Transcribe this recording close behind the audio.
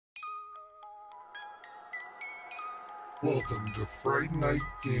Welcome to Fright Night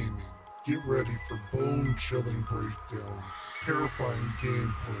Gaming. Get ready for bone-chilling breakdowns, terrifying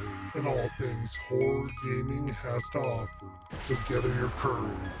gameplay, and all things horror gaming has to offer. So gather your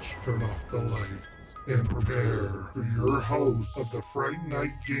courage, turn off the lights, and prepare for your host of the Fright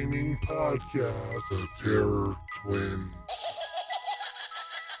Night Gaming podcast, the Terror Twins.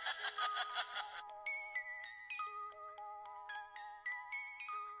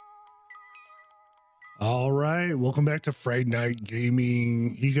 All right, welcome back to Fright Night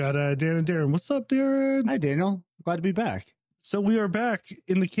Gaming. You got Dan and Darren. What's up, Darren? Hi, Daniel. Glad to be back. So we are back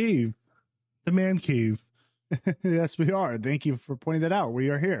in the cave, the man cave. Yes, we are. Thank you for pointing that out. We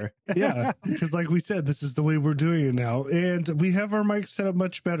are here. Yeah, because like we said, this is the way we're doing it now. And we have our mics set up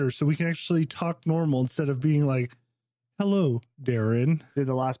much better, so we can actually talk normal instead of being like, hello, Darren. Dude,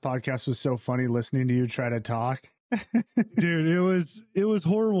 the last podcast was so funny listening to you try to talk. Dude, it was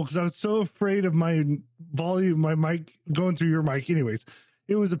horrible because I was so afraid of my volume, my mic going through your mic. Anyways,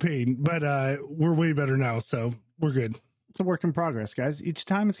 it was a pain, but we're way better now, so we're good. It's a work in progress, guys. Each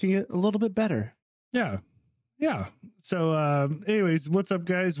time it's gonna get a little bit better. Yeah. So anyways, what's up,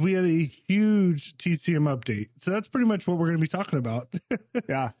 guys? We had a huge TCM update, so that's pretty much what we're gonna be talking about.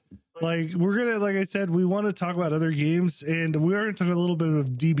 Yeah. Like I said, we want to talk about other games, and we are gonna talk a little bit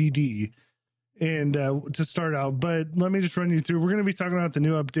of DBD. And to start out, but let me just run you through. We're going to be talking about the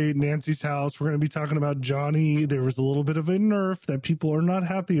new update, Nancy's house. We're going to be talking about Johnny. There was a little bit of a nerf that people are not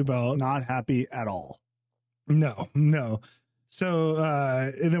happy about. Not happy at all. No. So,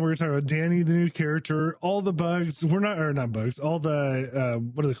 and then we're going to talk about Danny, the new character, all the bugs. Not bugs, all the,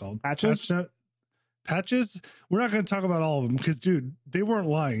 what are they called? Patches. We're not going to talk about all of them because, dude, they weren't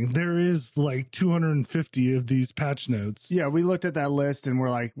lying. There is like 250 of these patch notes. Yeah, we looked at that list and we're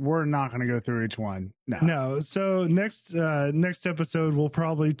like, we're not going to go through each one. No. So next episode, we'll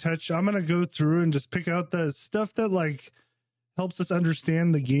probably I'm going to go through and just pick out the stuff that like helps us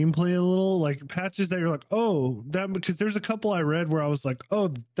understand the gameplay a little, like patches that you're like, oh, that, because there's a couple I read where I was like,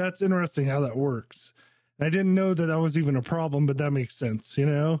 oh, that's interesting how that works. And I didn't know that was even a problem, but that makes sense, you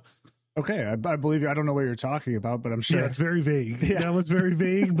know? Okay, I believe you. I don't know what you're talking about, but I'm sure. Yeah, it's very vague. Yeah. That was very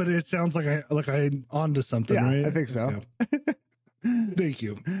vague, but it sounds like I'm onto something, yeah, right? I think so. Okay. Thank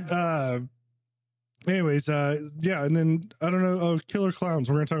you. Anyways, yeah, and then I don't know. Oh, Killer Clowns.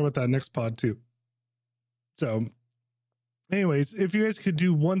 We're gonna talk about that next pod too. So, anyways, if you guys could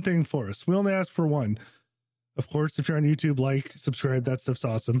do one thing for us, we only ask for one. Of course, if you're on YouTube, like, subscribe. That stuff's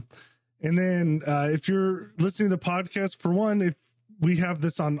awesome. And then if you're listening to the podcast, for one, if we have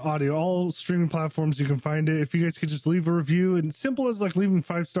this on audio, all streaming platforms, you can find it. If you guys could just leave a review, and simple as like leaving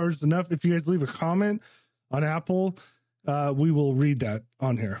 5 stars is enough. If you guys leave a comment on Apple, we will read that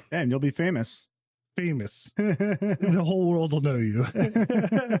on here. And you'll be famous. The whole world will know you.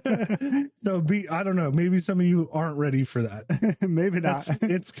 So I don't know, maybe some of you aren't ready for that. Maybe not.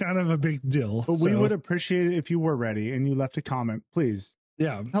 It's kind of a big deal. But we would appreciate it if you were ready and you left a comment, please.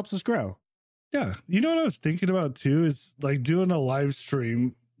 Yeah. It helps us grow. Yeah. You know what I was thinking about too is like doing a live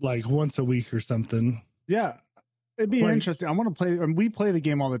stream like once a week or something. Yeah. It'd be interesting. I want to play, and we play the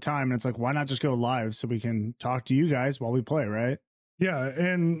game all the time, and it's like, why not just go live so we can talk to you guys while we play, right? Yeah.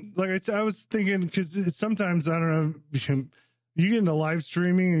 And like I was thinking, because sometimes, I don't know, you get into live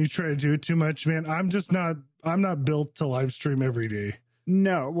streaming and you try to do it too much, man. I'm not built to live stream every day.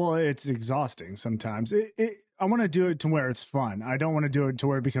 No, well, it's exhausting sometimes. I want to do it to where it's fun. I don't want to do it to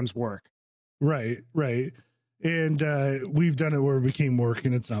where it becomes work. Right. And we've done it where it became work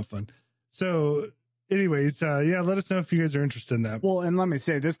and it's not fun. So anyways, yeah, let us know if you guys are interested in that. Well, and let me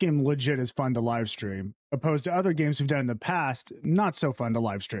say, this game legit is fun to live stream, opposed to other games we've done in the past, not so fun to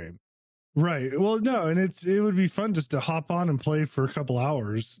live stream. Right. Well, no, and it would be fun just to hop on and play for a couple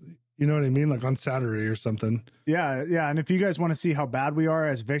hours. You know what I mean? Like on Saturday or something. Yeah. And if you guys want to see how bad we are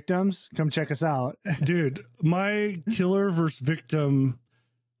as victims, come check us out. Dude, my killer versus victim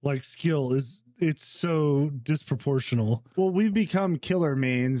like skill it's so disproportional. Well, we've become killer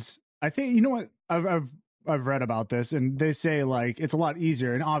mains. I think, you know what, I've read about this, and they say like it's a lot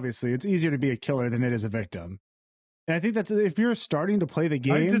easier, and obviously it's easier to be a killer than it is a victim. And I think that's, if you're starting to play the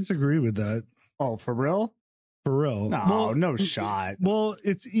game. I disagree with that. Oh, for real? No, no shot. Well,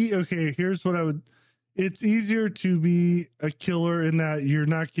 okay, here's what it's easier to be a killer in that you're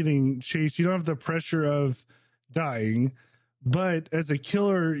not getting chased, you don't have the pressure of dying. But as a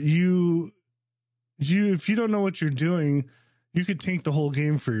killer, you if you don't know what you're doing, you could tank the whole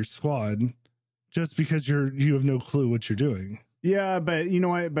game for your squad just because you have no clue what you're doing. Yeah, but you know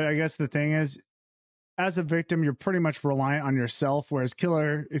what? But I guess the thing is, as a victim, you're pretty much reliant on yourself. Whereas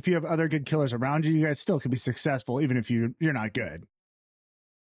killer, if you have other good killers around you, you guys still could be successful, even if you're not good.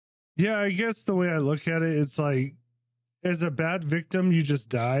 Yeah, I guess the way I look at it, it's like as a bad victim, you just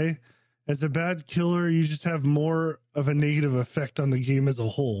die. As a bad killer, you just have more of a negative effect on the game as a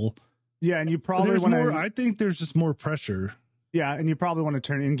whole. Yeah, and you probably want to. I think there's just more pressure. Yeah, and you probably want to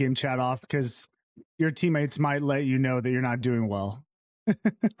turn in-game chat off because your teammates might let you know that you're not doing well.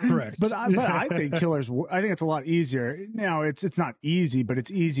 Correct. But I think I think it's a lot easier. Now it's not easy, but it's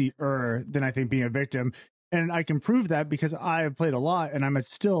easier than I think being a victim. And I can prove that because I have played a lot and I'm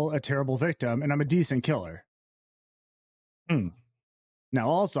still a terrible victim and I'm a decent killer. Now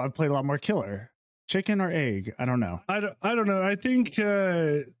also I've played a lot more killer. Chicken or egg? I don't know. I don't know. I think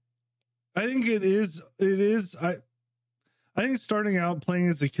it is I think starting out playing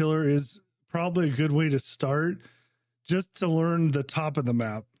as a killer is probably a good way to start, just to learn the top of the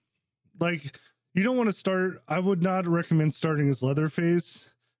map. Like, you don't want to start. I would not recommend starting as Leatherface,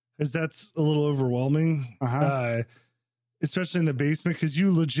 because that's a little overwhelming, especially in the basement. Because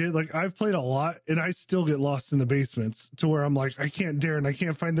you legit, like, I've played a lot and I still get lost in the basements to where I'm like, I can't dare and I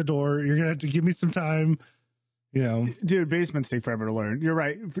can't find the door. You're gonna have to give me some time. You know, dude, basements take forever to learn. You're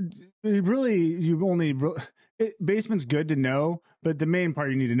right. Basement's good to know, but the main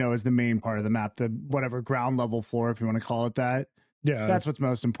part you need to know is the main part of the map, the whatever ground level 4, if you want to call it that. Yeah, that's what's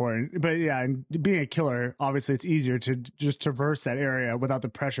most important. But yeah, and being a killer, obviously it's easier to just traverse that area without the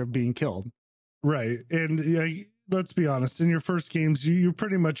pressure of being killed. Right. And yeah, let's be honest, in your first games, you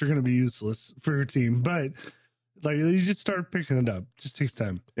pretty much are going to be useless for your team, but like, you just start picking it up. It just takes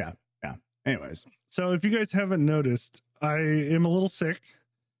time. Yeah. Anyways, so if you guys haven't noticed, I am a little sick.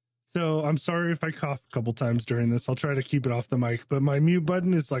 So I'm sorry if I cough a couple times during this. I'll try to keep it off the mic, but my mute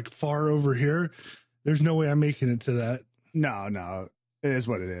button is like far over here. There's no way I'm making it to that. No, it is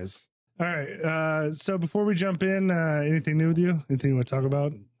what it is. All right. So before we jump in, anything new with you? Anything you want to talk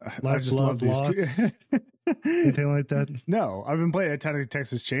about? Life, love, loss? Anything like that? No, I've been playing a ton of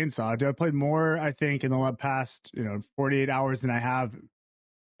Texas Chainsaw. Dude, I played more, I think, in the past, 48 hours than I have.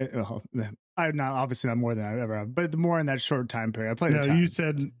 I'm not, obviously not more than I've ever have, but more in that short time period. I played a ton. You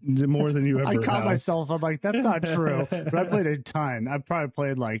said more than you ever I caught have. myself. I'm like, that's not true. But I played a ton. I probably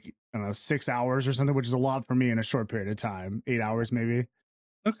played like, I don't know, 6 hours or something, which is a lot for me in a short period of time. 8 hours, maybe.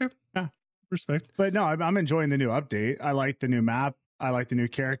 Okay. Yeah. Respect. But no, I'm enjoying the new update. I like the new map. I like the new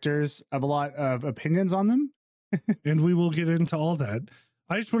characters. I have a lot of opinions on them. And we will get into all that.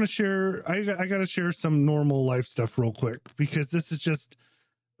 I just want to share, I got to share some normal life stuff real quick, because this is just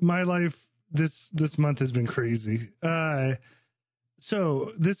my life. This month has been crazy.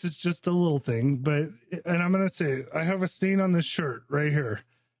 So this is just a little thing, and I'm going to say, I have a stain on this shirt right here.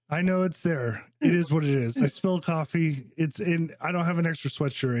 I know it's there. It is what it is. I spilled coffee. I don't have an extra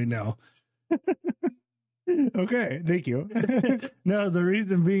sweatshirt right now. Okay. Thank you. No, the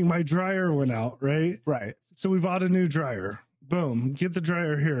reason being my dryer went out, right? Right. So we bought a new dryer. Boom. Get the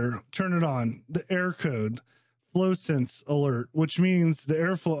dryer here. Turn it on. The air code. Flow sense alert, which means the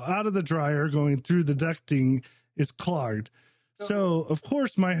airflow out of the dryer going through the ducting is clogged. So, of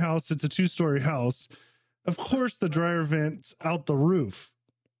course, my house, it's a 2-story house. Of course, the dryer vent's out the roof.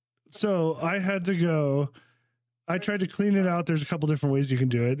 So I had to go. I tried to clean it out. There's a couple different ways you can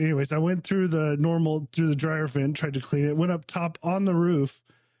do it. Anyways, I went through the dryer vent, tried to clean it, went up top on the roof,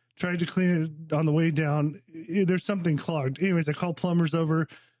 tried to clean it on the way down. There's something clogged. Anyways, I called plumbers over.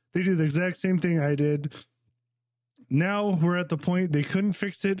 They do the exact same thing I did. Now we're at the point they couldn't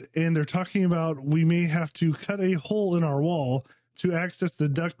fix it, and they're talking about we may have to cut a hole in our wall to access the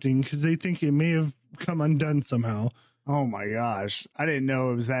ducting because they think it may have come undone somehow. Oh my gosh. I didn't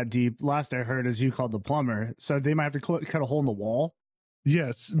know it was that deep. Last I heard is you called the plumber. So they might have to cut a hole in the wall?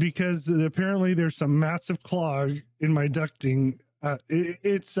 Yes, because apparently there's some massive clog in my ducting.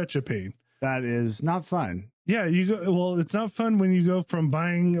 It's such a pain. That is not fun. Yeah, it's not fun when you go from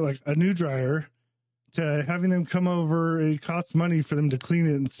buying like a new dryer to having them come over. It costs money for them to clean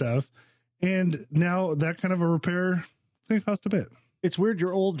it and stuff. And now that kind of a repair, it's going to cost a bit. It's weird.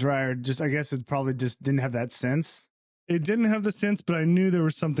 Your old dryer, I guess it probably just didn't have that sense. It didn't have the sense, but I knew there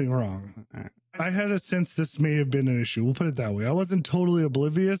was something wrong. I had a sense this may have been an issue. We'll put it that way. I wasn't totally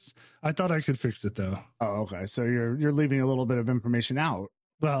oblivious. I thought I could fix it though. Oh, okay. So you're leaving a little bit of information out.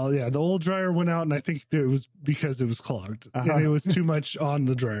 Well, yeah, the old dryer went out, and I think it was because it was clogged and it was too much on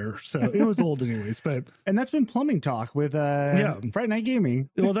the dryer. So it was old anyways, and that's been plumbing talk with Fright Night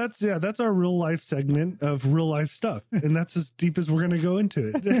Gaming. Well, that's our real life segment of real life stuff. And that's as deep as we're going to go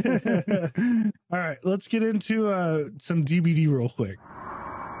into it. All right, let's get into some DBD real quick.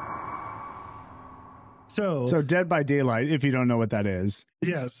 So Dead by Daylight, if you don't know what that is.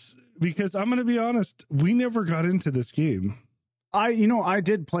 Yes, because I'm going to be honest, we never got into this game. I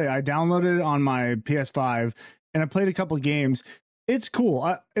did play. I downloaded it on my PS5 and I played a couple of games. It's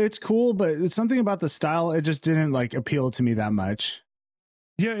cool. It's cool, but it's something about the style. It just didn't like appeal to me that much.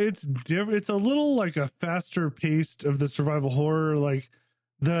 Yeah, it's different. It's a little like a faster paced of the survival horror. Like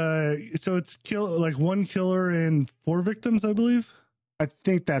so it's like one killer and 4 victims, I believe. I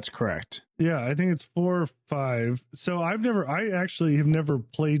think that's correct. Yeah, I think it's 4 or 5. So I actually have never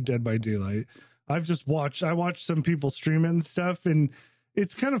played Dead by Daylight. I watched some people stream it and stuff, and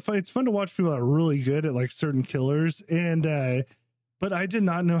it's kind of fun. It's fun to watch people that are really good at like certain killers. And but I did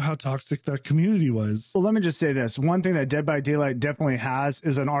not know how toxic that community was. Well, let me just say this. One thing that Dead by Daylight definitely has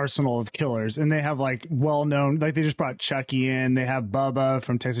is an arsenal of killers. And they have like well-known, like they just brought Chucky in. They have Bubba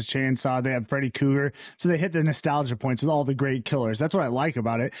from Texas Chainsaw. They have Freddy Krueger. So they hit the nostalgia points with all the great killers. That's what I like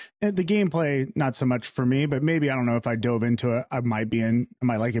about it. And the gameplay, not so much for me, but maybe, I don't know, if I dove into it, I might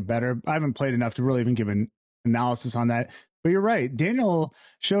like it better. I haven't played enough to really even give an analysis on that. But you're right. Daniel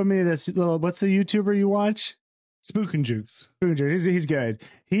showed me this little, what's the YouTuber you watch? Spook and Jukes. He's good.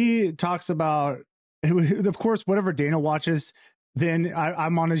 He talks about, of course, whatever Dana watches, then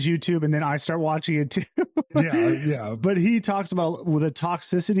I'm on his YouTube and then I start watching it too. Yeah. But he talks about the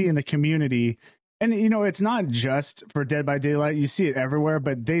toxicity in the community. And, you know, it's not just for Dead by Daylight. You see it everywhere,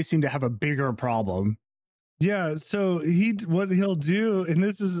 but they seem to have a bigger problem. Yeah. So what he'll do, and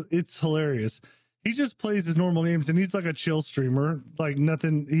it's hilarious. He just plays his normal games and he's like a chill streamer, like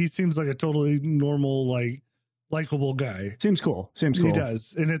nothing. He seems like a totally normal, like, likable guy. Seems cool. He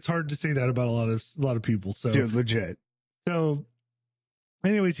does, and it's hard to say that about a lot of people. So, dude, legit. So,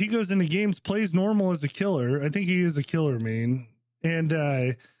 anyways, he goes into games, plays normal as a killer. I think he is a killer main,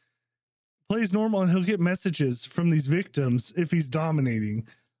 and plays normal, and he'll get messages from these victims if he's dominating.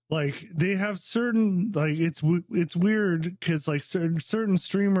 Like they have certain, like it's weird because like certain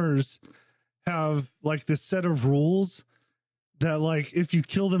streamers have like this set of rules that like if you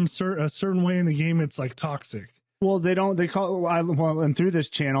kill them a certain way in the game, it's like toxic. Well, they call and through this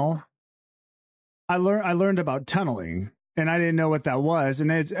channel, I learned about tunneling, and I didn't know what that was.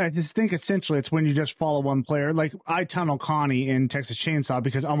 And I just think essentially it's when you just follow one player. Like I tunnel Connie in Texas Chainsaw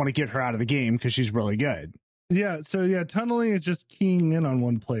because I want to get her out of the game because she's really good. Yeah. So yeah, tunneling is just keying in on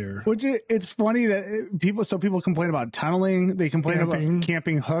one player. Which it's funny that people complain about tunneling. They complain about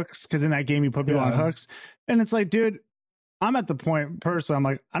camping hooks because in that game you put people on hooks, and it's like, dude, I'm at the point personally, I'm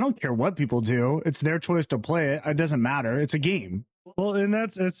like, I don't care what people do. It's their choice to play it. It doesn't matter. It's a game. Well, and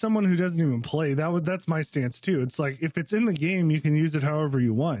that's as someone who doesn't even play, that's my stance too. It's like if it's in the game, you can use it however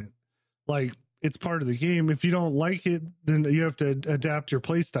you want. Like it's part of the game. If you don't like it, then you have to adapt your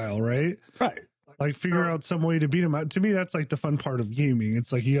play style, right? Right. Like figure out some way to beat him out. To me, that's like the fun part of gaming.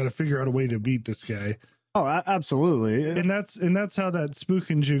 It's like you got to figure out a way to beat this guy. Oh, absolutely. And that's how that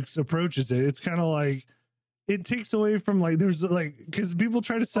Spook and Jukes approaches it. It's kind of like it takes away from like there's like because people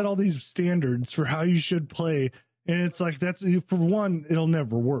try to set all these standards for how you should play, and it's like that's for one, it'll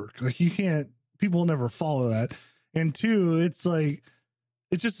never work. Like people will never follow that, and two, it's like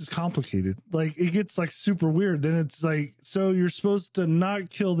it's just as complicated. Like it gets like super weird. Then it's like so you're supposed to not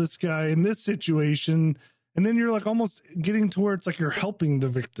kill this guy in this situation, and then you're like almost getting to where it's like you're helping the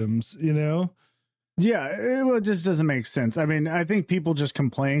victims, you know? Yeah, it just doesn't make sense. I mean, I think people just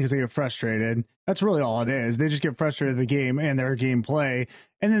complain because they get frustrated. That's really all it is. They just get frustrated with the game and their gameplay,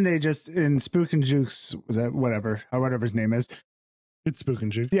 and then they just in Spook and Jukes, was that whatever his name is? It's Spook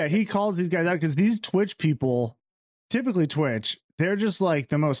and Jukes. Yeah, he calls these guys out because these Twitch people, typically Twitch, they're just like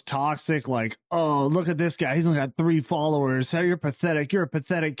the most toxic. Like, oh, look at this guy. He's only got 3 followers. How you're pathetic. You're a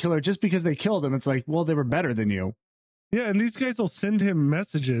pathetic killer. Just because they killed him, it's like, well, they were better than you. Yeah, and these guys will send him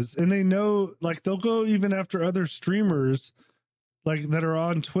messages, and they know, like, they'll go even after other streamers, like, that are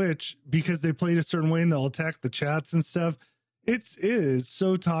on Twitch because they played a certain way, and they'll attack the chats and stuff. It is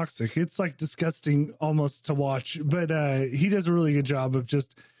so toxic. It's, like, disgusting almost to watch, but he does a really good job of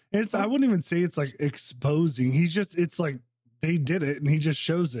just, I wouldn't even say it's, like, exposing. It's, like, they did it, and he just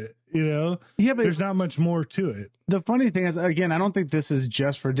shows it, you know? Yeah, but there's not much more to it. The funny thing is, again, I don't think this is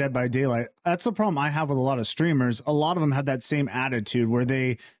just for Dead by Daylight. That's the problem I have with a lot of streamers. A lot of them have that same attitude where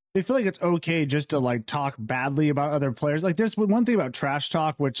they feel like it's okay just to like talk badly about other players. Like there's one thing about trash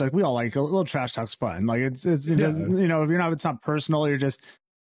talk, which like we all like. A little trash talk's fun. Like it doesn't, you know, if it's not personal, you're just,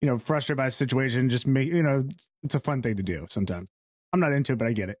 you know, frustrated by a situation. Just it's a fun thing to do sometimes. I'm not into it, but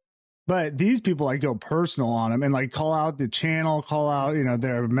I get it. But these people like go personal on them and like call out the channel, call out, you know,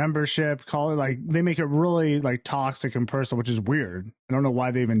 their membership, call it like they make it really like toxic and personal, which is weird. I don't know why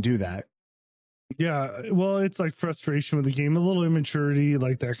they even do that. Yeah, well, it's like frustration with the game, a little immaturity,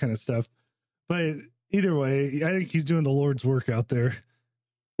 like that kind of stuff. But either way, I think he's doing the Lord's work out there.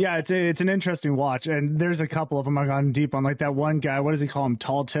 Yeah, it's an interesting watch, and there's a couple of them I've gone deep on, like that one guy. What does he call him?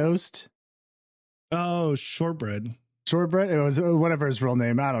 Tall Toast? Oh, shortbread. Shortbread. It was whatever his real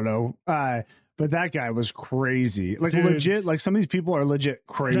name. I don't know. But that guy was crazy. Like, dude, legit. Like, some of these people are legit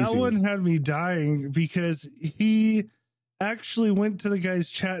crazy. That one had me dying because he actually went to the guy's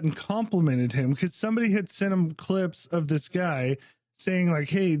chat and complimented him because somebody had sent him clips of this guy saying like,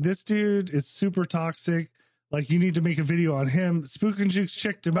 hey, this dude is super toxic. Like, you need to make a video on him. Spook and Jukes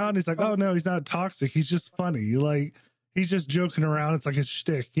checked him out and he's like, oh no, he's not toxic. He's just funny. Like, he's just joking around. It's like a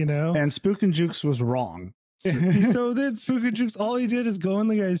shtick, you know? And Spook and Jukes was wrong. So then Spook and Jukes, all he did is go in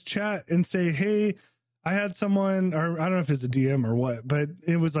the guy's chat and say, hey, I had someone, or I don't know if it's a DM or what, but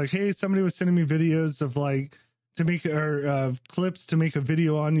it was like, hey, somebody was sending me videos of like to make or clips to make a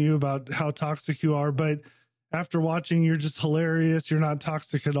video on you about how toxic you are. But after watching, you're just hilarious. You're not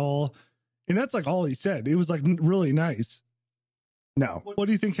toxic at all. And that's like all he said. It was like really nice. No. What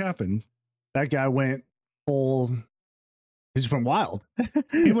do you think happened? That guy went full. He just went wild.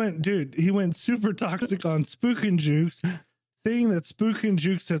 He went super toxic on Spook and Jukes, saying that Spook and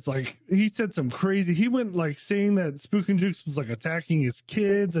Jukes has like, he said some crazy, he went like saying that Spook and Jukes was like attacking his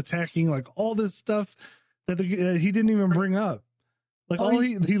kids, attacking like all this stuff that he didn't even bring up. Like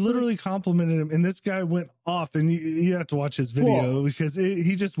he literally complimented him, and this guy went off, and you have to watch his video because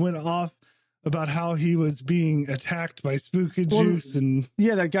he just went off about how he was being attacked by Spook and Jukes. And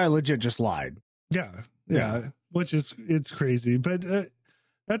yeah, that guy legit just lied. Yeah. Which is, it's crazy. But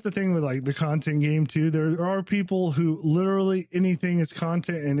that's the thing with like the content game too. There are people who literally anything is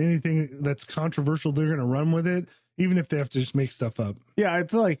content, and anything that's controversial, they're going to run with it, even if they have to just make stuff up. Yeah, I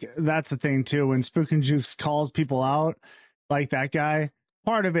feel like that's the thing too. When Spook and Jukes calls people out, like that guy,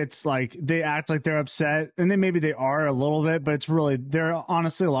 part of it's like they act like they're upset, and then maybe they are a little bit, but it's really, they're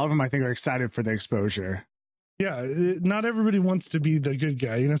honestly, a lot of them I think are excited for the exposure. Yeah, not everybody wants to be the good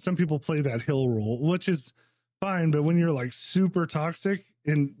guy. You know, some people play that hill role, which is fine, but when you're like super toxic,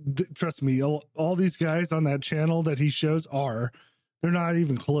 and trust me, all these guys on that channel that he shows they're not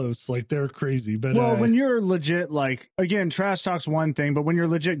even close. Like, they're crazy. But when you're legit, like, again, trash talk's one thing, but when you're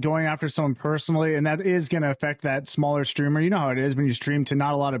legit going after someone personally, and that is going to affect that smaller streamer, you know how it is when you stream to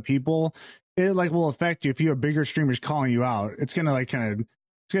not a lot of people, it like will affect you. If you're a bigger streamer's calling you out, it's going to like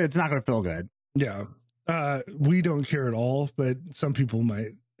it's not going to feel good. Yeah. We don't care at all, but some people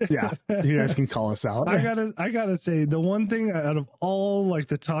might. Yeah, you guys can call us out. I gotta say, the one thing out of all like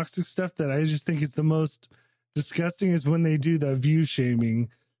the toxic stuff that I just think is the most disgusting is when they do the view shaming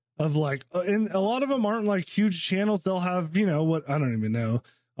of like, and a lot of them aren't like huge channels. They'll have, you know, what, I don't even know,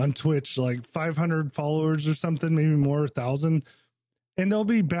 on Twitch, like 500 followers or something, maybe more, 1,000. And they'll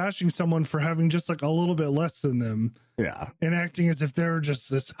be bashing someone for having just like a little bit less than them. Yeah. And acting as if they're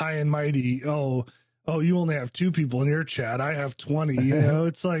just this high and mighty. Oh, you only have 2 people in your chat. I have 20, you know,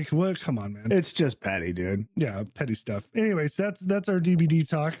 it's like, what? Come on, man. It's just petty, dude. Yeah. Petty stuff. Anyways, that's our DBD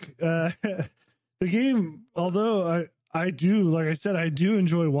talk. The game, although I do, like I said, I do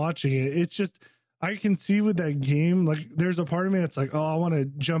enjoy watching it. It's just, I can see with that game, like there's a part of me that's like, oh, I want to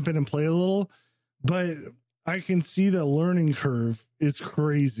jump in and play a little, but I can see the learning curve is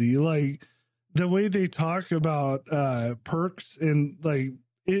crazy. Like the way they talk about perks, and like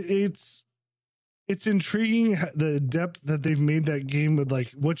it's intriguing the depth that they've made that game with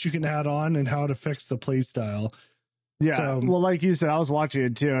like what you can add on and how it affects the play style. Yeah. So, well, like you said, I was watching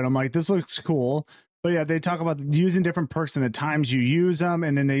it too, and I'm like, this looks cool. But yeah, they talk about using different perks and the times you use them,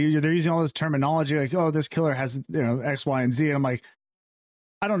 and then they're using all this terminology like, oh, this killer has, you know, X, Y, and Z. And I'm like,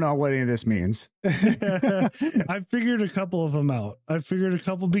 I don't know what any of this means. I figured a couple of them out.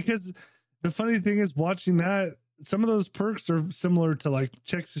 Because the funny thing is, watching that, some of those perks are similar to like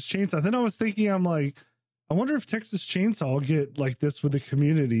Texas Chainsaw. Then I was thinking, I'm like, I wonder if Texas Chainsaw will get like this with the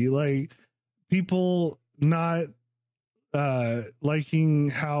community, like people not liking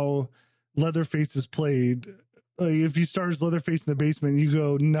how Leatherface is played. Like if you start as Leatherface in the basement, you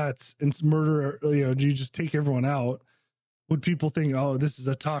go nuts and murder, you know, you just take everyone out. Would people think, oh, this is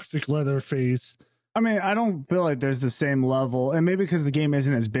a toxic Leatherface? I mean, I don't feel like there's the same level, and maybe because the game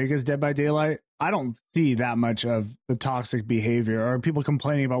isn't as big as Dead by Daylight, I don't see that much of the toxic behavior or people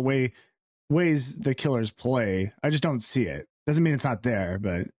complaining about ways the killers play. I just don't see it. Doesn't mean it's not there,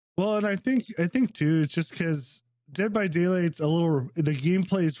 but well, and I think too, it's just because Dead by Daylight's the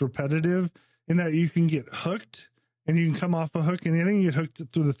gameplay is repetitive in that you can get hooked and you can come off a hook, and I think you get hooked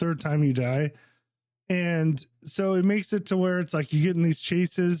through the 3rd time you die. And so it makes it to where it's like you get in these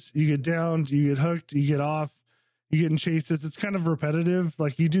chases, you get down, you get hooked, you get off, you get in chases. It's kind of repetitive.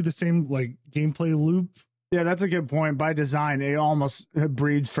 Like you do the same like gameplay loop. Yeah, that's a good point. By design, it almost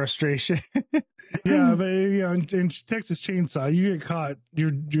breeds frustration. Yeah, but you know, in Texas Chainsaw, you get caught,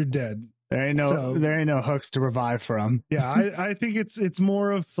 you're dead. There ain't no hooks to revive from. Yeah, I think it's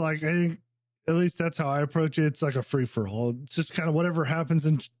more of like, I think at least that's how I approach it. It's like a free for all. It's just kind of whatever happens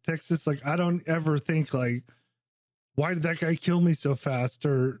in Texas. Like, I don't ever think like, why did that guy kill me so fast?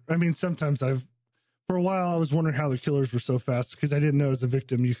 Or, I mean, sometimes for a while, I was wondering how the killers were so fast because I didn't know as a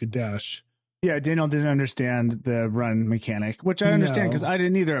victim you could dash. Yeah, Daniel didn't understand the run mechanic, which I understand because I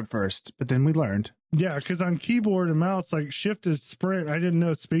didn't either at first, but then we learned. Yeah, because on keyboard and mouse, like shift is sprint. I didn't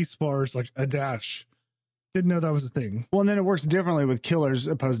know space bar is like a dash. Didn't know that was a thing. Well, and then it works differently with killers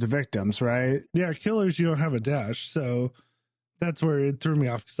opposed to victims, right? Yeah, killers, you don't have a dash. So that's where it threw me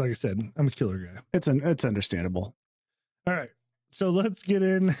off because, like I said, I'm a killer guy. It's understandable. All right, so let's get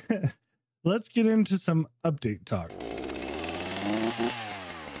in. Let's get into some update talk.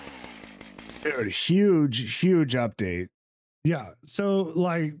 Dude, huge update. Yeah. So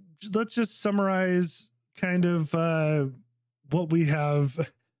like, let's just summarize kind of what we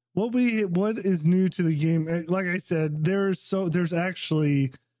have, what is new to the game. Like I said, there's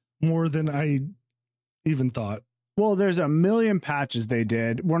actually more than I even thought. Well, there's a million patches they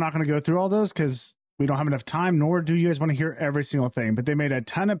did. We're not going to go through all those because we don't have enough time, nor do you guys want to hear every single thing. But they made a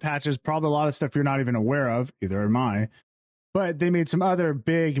ton of patches, probably a lot of stuff you're not even aware of, either am I. But they made some other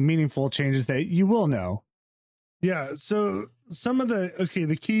big, meaningful changes that you will know. Yeah. So some of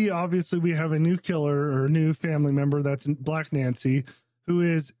the key, obviously, we have a new killer or a new family member. That's Black Nancy, who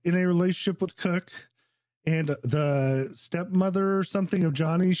is in a relationship with Cook and the stepmother or something of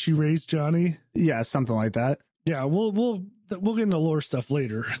Johnny. She raised Johnny. Yeah, something like that. Yeah. We'll get into lore stuff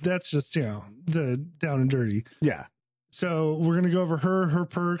later. That's just, the down and dirty. Yeah. So we're going to go over her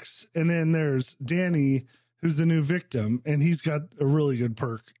perks. And then there's Danny, who's the new victim, and he's got a really good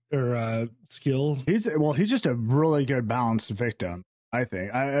perk or skill. He's just a really good balanced victim, I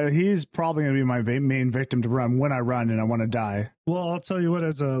think. He's probably going to be my main victim to run when I run and I want to die. Well, I'll tell you what,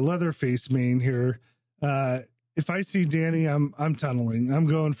 as a Leatherface main here, if I see Danny, I'm tunneling. I'm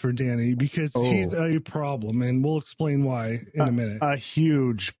going for Danny because he's a problem, and we'll explain why in a minute. A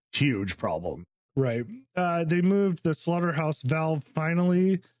huge problem. Right. They moved the slaughterhouse valve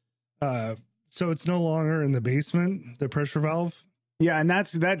finally. So it's no longer in the basement, the pressure valve. Yeah, and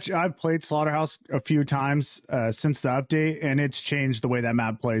that's I've played Slaughterhouse a few times since the update, and it's changed the way that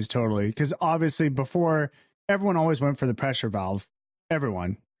map plays totally. Because obviously before, everyone always went for the pressure valve.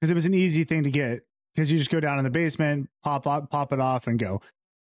 Everyone. Because it was an easy thing to get. Because you just go down in the basement, pop it off, and go.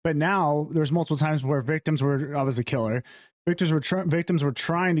 But now there's multiple times where I was a killer. Victims were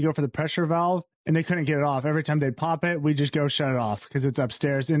trying to go for the pressure valve, and they couldn't get it off. Every time they'd pop it, we just go shut it off because it's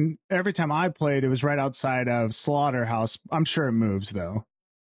upstairs. And every time I played, it was right outside of Slaughterhouse. I'm sure it moves though.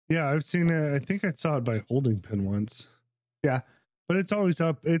 Yeah, I've seen it. I think I saw it by holding pin once. Yeah, but it's always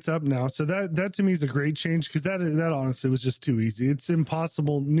up. It's up now. So that to me is a great change because that honestly was just too easy. It's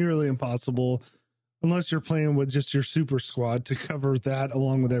impossible, nearly impossible, unless you're playing with just your super squad to cover that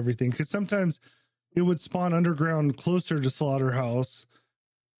along with everything. Because sometimes it would spawn underground closer to Slaughterhouse.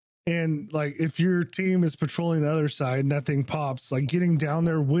 And like, if your team is patrolling the other side and that thing pops, like getting down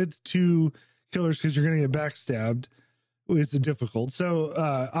there with two killers because you're going to get backstabbed is difficult. So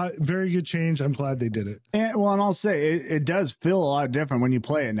very good change. I'm glad they did it. And I'll say it does feel a lot different when you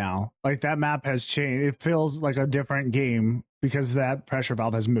play it now. Like that map has changed. It feels like a different game because that pressure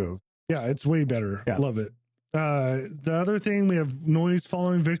valve has moved. Yeah, it's way better. Yeah. Love it. The other thing, we have noise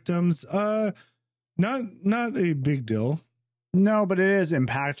following victims. Not a big deal. No, but it is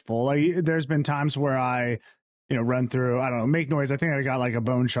impactful. Like there's been times where I, run through, I don't know, make noise. I think I got like a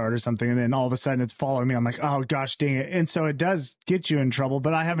bone shard or something. And then all of a sudden it's following me. I'm like, oh gosh, dang it. And so it does get you in trouble,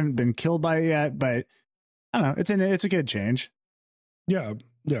 but I haven't been killed by it yet, but I don't know. It's a good change. Yeah.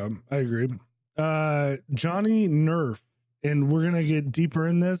 I agree. Johnny Nerf, and we're going to get deeper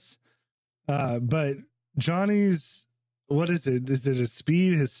in this. But Johnny's, what is it? Is it his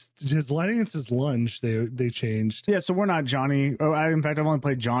speed? His lighting? It's his lunge. They changed. Yeah. So we're not Johnny. In fact, I've only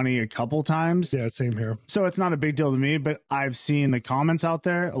played Johnny a couple times. Yeah. Same here. So it's not a big deal to me, but I've seen the comments out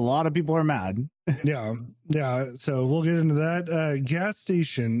there. A lot of people are mad. Yeah. So we'll get into that. Gas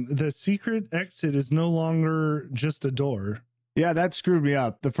station. The secret exit is no longer just a door. Yeah. That screwed me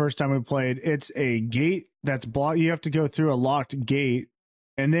up the first time we played. It's a gate that's blocked. You have to go through a locked gate.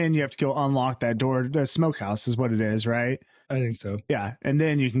 And then you have to go unlock that door. The smokehouse is what it is, right? I think so. Yeah. And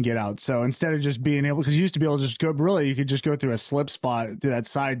then you can get out. So instead of just being able, because you used to be able to just go, really, you could just go through a slip spot through that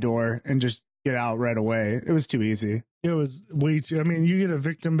side door and just get out right away. It was too easy. It was way too, I mean, you get a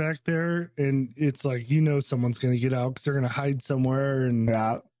victim back there and it's like, someone's going to get out because they're going to hide somewhere and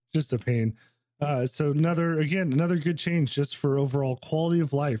just a pain. So another good change just for overall quality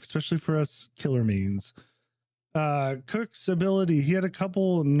of life, especially for us killer mains. Cook's ability, he had a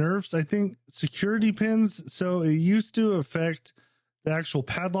couple nerfs, I think security pins. So it used to affect the actual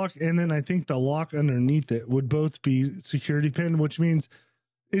padlock, and then I think the lock underneath it would both be security pin, which means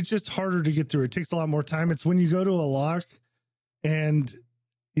it's just harder to get through. It takes a lot more time. It's when you go to a lock and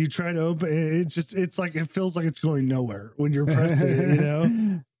you try to open it, it's like it feels like it's going nowhere when you're pressing it, you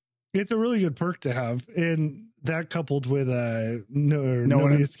know. It's a really good perk to have, and that coupled with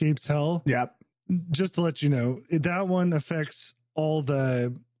nobody escapes hell. Yep. Just to let you know, that one affects all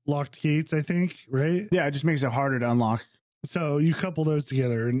the locked gates, I think, right? Yeah, it just makes it harder to unlock. So you couple those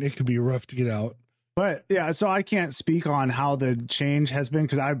together and it could be rough to get out. But yeah, so I can't speak on how the change has been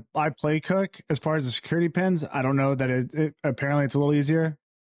because I play Cook. As far as the security pins, I don't know that it apparently it's a little easier.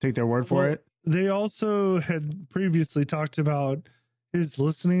 Take their word for it. They also had previously talked about his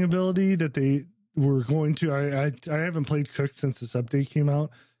listening ability that they were going to. I haven't played Cook since this update came out,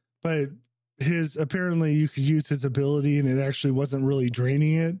 but apparently you could use his ability and it actually wasn't really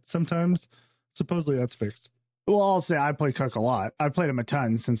draining it sometimes. Supposedly that's fixed. Well, I'll say I play Cook a lot. I played him a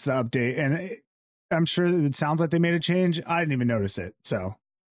ton since the update, and I'm sure it sounds like they made a change. I didn't even notice it. So,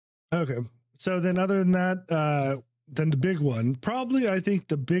 okay. So then other than that, then the big one, probably I think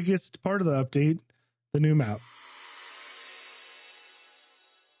the biggest part of the update, the new map.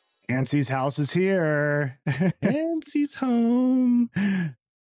 Nancy's house is here. Nancy's home.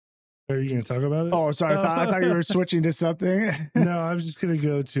 Are you going to talk about it? Oh, sorry. I thought you were switching to something. No, I'm just going to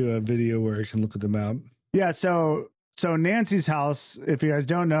go to a video where I can look at the map. Yeah. So Nancy's house, if you guys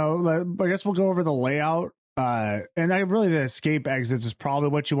don't know, I guess we'll go over the layout. And really the escape exits is probably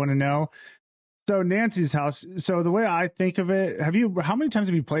what you want to know. So Nancy's house. So the way I think of it, how many times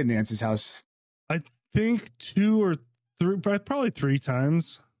have you played Nancy's house? I think 2 or 3, probably 3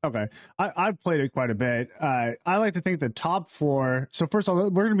 times. Okay. I've played it quite a bit. I like to think the top floor. So first of all,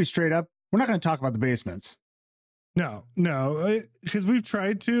 we're going to be straight up. We're not going to talk about the basements. No, because we've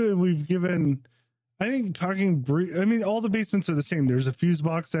tried to, and we've given, I think all the basements are the same. There's a fuse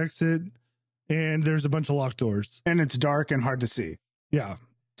box exit and there's a bunch of locked doors. And it's dark and hard to see. Yeah.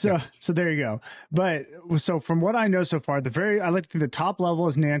 So there you go. But so from what I know so far, I like to think the top level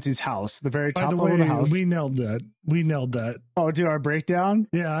is Nancy's house. The very top level of the house. We nailed that. Oh, dude, our breakdown?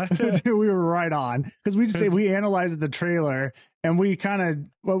 Yeah. Dude, we were right on. Because we analyzed the trailer and we kind of,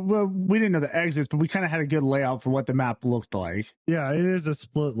 we didn't know the exits, but we kind of had a good layout for what the map looked like. Yeah, it is a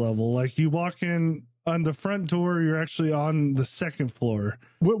split level. Like you walk in on the front door, you're actually on the second floor.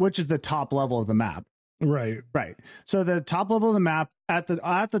 Which is the top level of the map. Right. So the top level of the map, at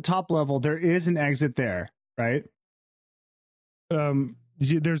the top level, there is an exit there, right?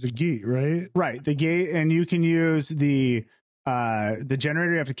 There's a gate, right? Right, the gate, and you can use the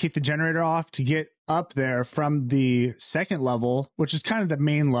generator. You have to keep the generator off to get up there from the second level, which is kind of the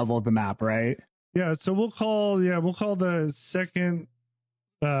main level of the map, right? Yeah. So we'll call the second.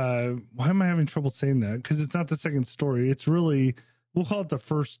 Why am I having trouble saying that? Because it's not the second story. It's really. We'll call it the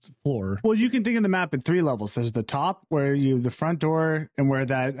first floor. Well, you can think of the map in 3 levels. There's the top where the front door and where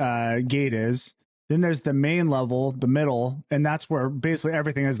that gate is. Then there's the main level, the middle, and that's where basically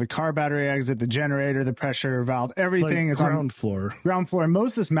everything is: the car battery exit, the generator, the pressure valve, everything is ground floor. Ground floor. And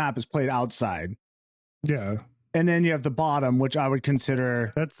most of this map is played outside. Yeah. And then you have the bottom, which I would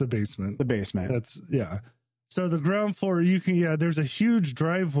consider that's the basement. That's So the ground floor, there's a huge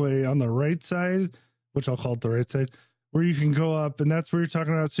driveway on the right side, which I'll call it the right side, where you can go up, and that's where you're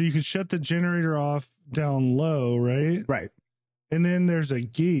talking about. So you can shut the generator off down low, right? Right. And then there's a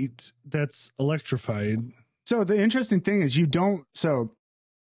gate that's electrified. So the interesting thing is so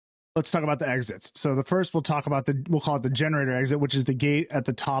let's talk about the exits. So the first we'll call it the generator exit, which is the gate at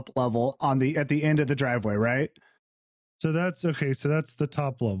the top level at the end of the driveway, right? So that's okay. So that's the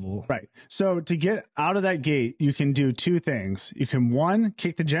top level. Right. So to get out of that gate, you can do 2 things. You can, 1,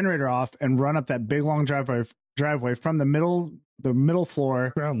 kick the generator off and run up that big long driveway from the middle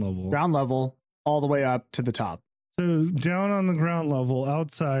floor, ground level, all the way up to the top. So down on the ground level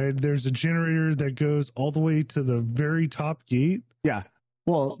outside, there's a generator that goes all the way to the very top gate. Yeah.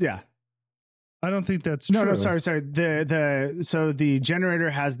 Well, yeah. I don't think that's true. No, sorry. So the generator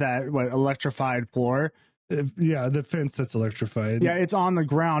has that electrified floor. The fence that's electrified. Yeah, it's on the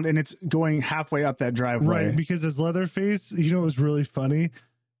ground and it's going halfway up that driveway. Right, because as Leatherface, it was really funny.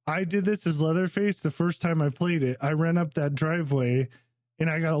 I did this as Leatherface the first time I played it. I ran up that driveway and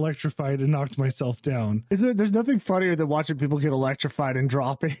I got electrified and knocked myself down. There's nothing funnier than watching people get electrified and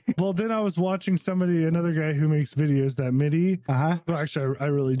dropping. Well, then I was watching another guy who makes videos, that Midi. Well, actually, I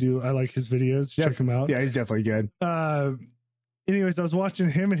really do. I like his videos. Check him out. Yeah, he's definitely good. Anyways, I was watching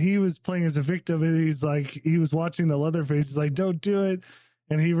him and he was playing as a victim, and he was watching the Leatherface. He's like, don't do it.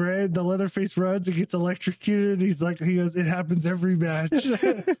 And the Leatherface runs and gets electrocuted. He goes, it happens every match.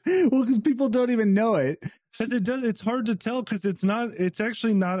 Well, because people don't even know it. Because it's hard to tell because it's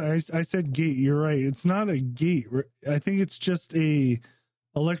actually not, I said gate, you're right. It's not a gate. I think it's just a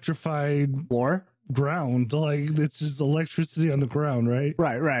electrified Floor? ground. Like it's just electricity on the ground, right?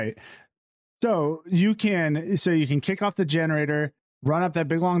 Right. So you can kick off the generator, run up that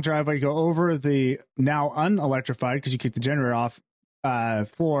big long driveway, go over the now unelectrified because you kicked the generator off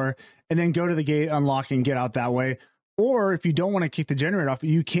floor, and then go to the gate, unlock, and get out that way. Or if you don't want to kick the generator off,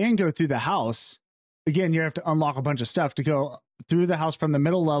 you can go through the house. Again, you have to unlock a bunch of stuff to go through the house from the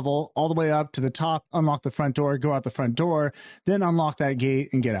middle level all the way up to the top, unlock the front door, go out the front door, then unlock that gate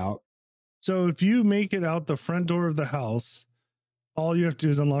and get out. So if you make it out the front door of the house, all you have to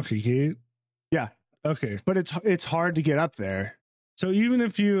do is unlock a gate. Yeah. Okay. But it's hard to get up there. So even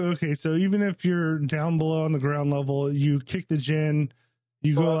if you're down below on the ground level, you kick the gen,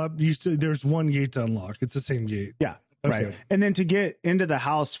 you go up, there's one gate to unlock. It's the same gate. Yeah. Okay. Right. And then to get into the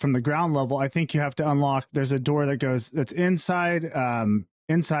house from the ground level, I think you have to unlock, there's a door that's inside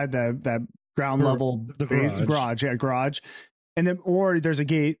that ground level, the garage. And then, or there's a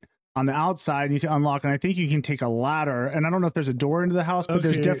gate on the outside and you can unlock, and I think you can take a ladder, and I don't know if there's a door into the house, but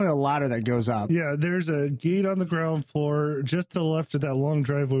there's definitely a ladder that goes up. Yeah, there's a gate on the ground floor just to the left of that long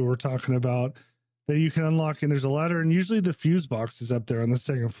driveway we're talking about that you can unlock, and there's a ladder, and usually the fuse box is up there on the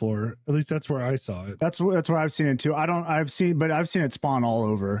second floor. At least that's where I saw it. That's where I've seen it too. I've seen it spawn all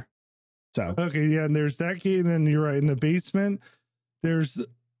over. So okay, yeah, and there's that gate, and then you're right, in the basement there's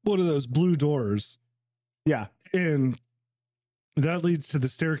one of those blue doors. Yeah. And that leads to the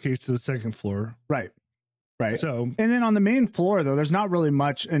staircase to the second floor. Right. So, and then on the main floor, though, there's not really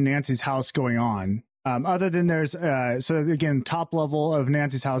much in Nancy's house going on. Other than there's, so again, top level of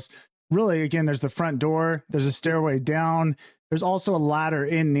Nancy's house, really, again, there's the front door, there's a stairway down. There's also a ladder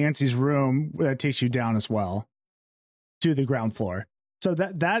in Nancy's room that takes you down as well to the ground floor. So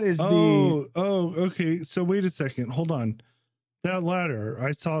that is okay. So wait a second. Hold on. That ladder,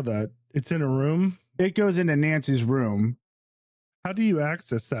 I saw that. It's in a room. It goes into Nancy's room. How do you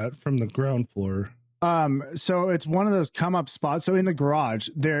access that from the ground floor? So it's one of those come up spots. So in the garage,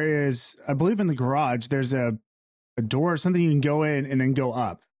 I believe in the garage, there's a door or something you can go in and then go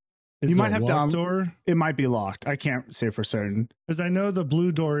up. You might have to door. It might be locked. I can't say for certain. Because I know the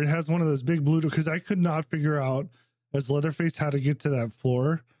blue door, it has one of those big blue doors, because I could not figure out as Leatherface how to get to that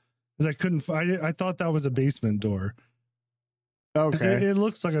floor. Because I couldn't find it. I thought that was a basement door. Okay. It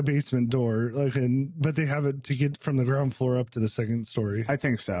looks like a basement door, but they have it to get from the ground floor up to the second story. I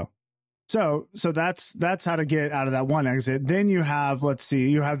think so. So that's how to get out of that one exit. Then you have,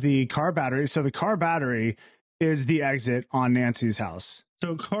 you have the car battery. So the car battery is the exit on Nancy's house.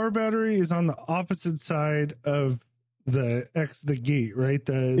 So car battery is on the opposite side of the gate, right?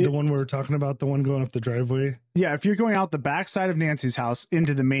 The one we were talking about, the one going up the driveway. Yeah. If you're going out the back side of Nancy's house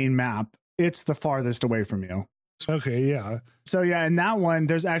into the main map, it's the farthest away from you. Okay, yeah. So yeah, in that one,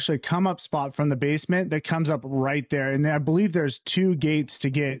 there's actually a come up spot from the basement that comes up right there. And I believe there's 2 gates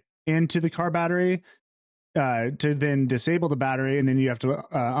to get into the car battery to then disable the battery. And then you have to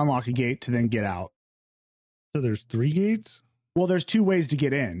unlock a gate to then get out. So there's 3 gates? Well, there's 2 ways to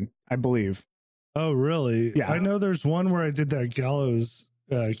get in, I believe. Oh, really? Yeah. I know there's one where I did that gallows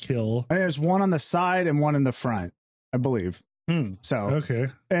kill. And there's one on the side and one in the front, I believe. So, okay.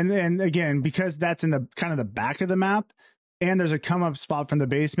 And then again, because that's in the kind of the back of the map and there's a come up spot from the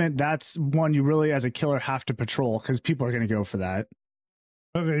basement, that's one you really as a killer have to patrol because people are going to go for that.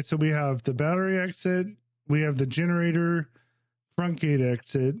 Okay. So we have the battery exit. We have the generator, front gate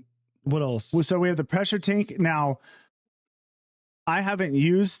exit. What else? So we have the pressure tank. Now, I haven't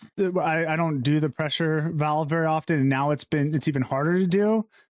used I don't do the pressure valve very often. And now it's even harder to do.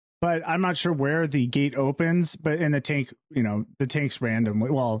 But I'm not sure where the gate opens, but in the tank, the tank's random.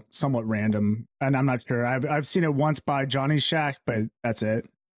 Well, somewhat random. And I'm not sure. I've seen it once by Johnny's shack, but that's it.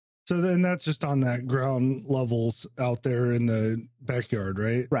 So then that's just on that ground levels out there in the backyard,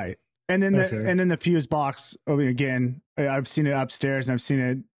 right? Right. And then the fuse box, again, I've seen it upstairs and I've seen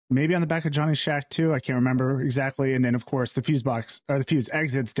it maybe on the back of Johnny's shack too. I can't remember exactly. And then of course the fuse box or the fuse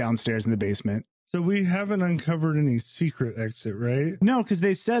exits downstairs in the basement. So we haven't uncovered any secret exit, right? No, because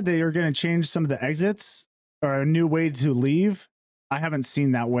they said they are going to change some of the exits or a new way to leave. I haven't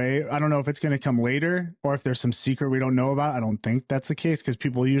seen that way. I don't know if it's going to come later or if there's some secret we don't know about. I don't think that's the case because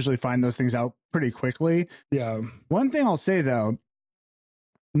people usually find those things out pretty quickly. Yeah. One thing I'll say though,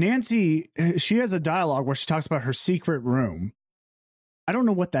 Nancy, she has a dialogue where she talks about her secret room. I don't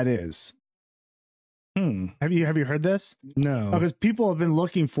know what that is. Have you heard this? No. Because people have been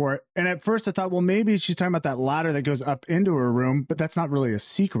looking for it. And at first I thought, well, maybe she's talking about that ladder that goes up into her room, but that's not really a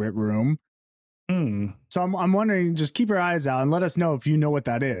secret room. So I'm wondering, just keep your eyes out and let us know if you know what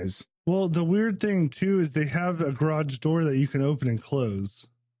that is. Well, the weird thing too is they have a garage door that you can open and close.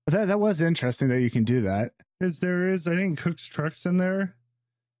 That was interesting that you can do that. Because there is, I think, Cook's Trucks in there.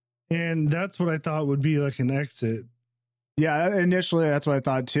 And that's what I thought would be like an exit. Yeah, initially that's what I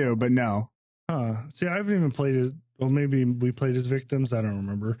thought too, but no. See, I haven't even played it. Well, maybe we played as victims. I don't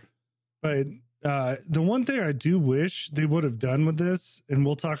remember. But the one thing I do wish they would have done with this, and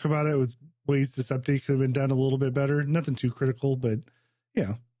we'll talk about it with ways this update could have been done a little bit better. Nothing too critical, but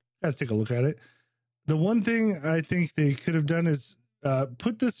got to take a look at it. The one thing I think they could have done is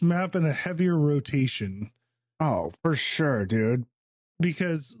put this map in a heavier rotation. Oh, for sure, dude.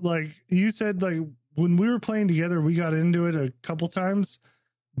 Because like you said, like when we were playing together, we got into it a couple times,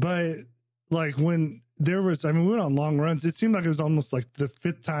 but like when there was, I mean, we went on long runs. It seemed like it was almost like the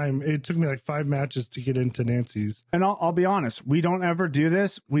fifth time. It took me like 5 matches to get into Nancy's. And I'll be honest, we don't ever do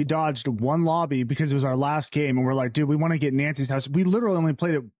this. We dodged one lobby because it was our last game. And we're like, dude, we want to get Nancy's house. We literally only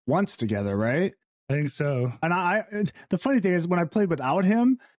played it once together, right? I think so. And the funny thing is when I played without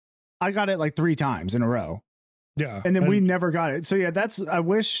him, I got it like 3 times in a row. Yeah. And then we never got it. So yeah, I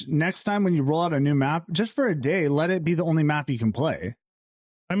wish next time when you roll out a new map, just for a day, let it be the only map you can play.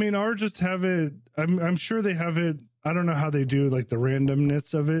 I mean, or just have it. I'm sure they have it. I don't know how they do like the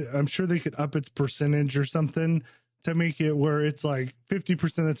randomness of it. I'm sure they could up its percentage or something to make it where it's like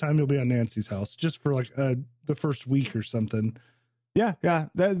 50% of the time you'll be on Nancy's house just for like the first week or something. Yeah,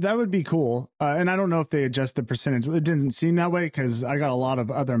 that would be cool. And I don't know if they adjust the percentage. It didn't seem that way because I got a lot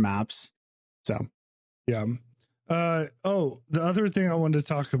of other maps. So yeah. The other thing I wanted to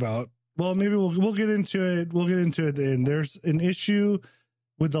talk about. Well, maybe we'll get into it. We'll get into it then. There's an issue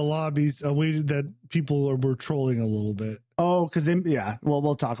with the lobbies, a way that people were trolling a little bit. Oh, because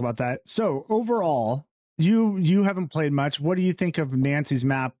we'll talk about that. So overall, you haven't played much. What do you think of Nancy's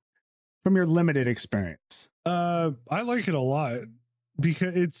map from your limited experience? I like it a lot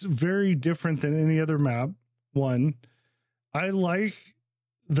because it's very different than any other map. One, I like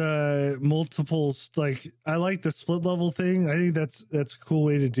the multiples. Like I like the split level thing. I think that's a cool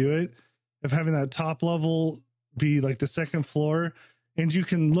way to do it. Of having that top level be like the second floor. And you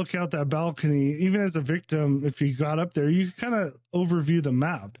can look out that balcony, even as a victim. If you got up there, you kind of overview the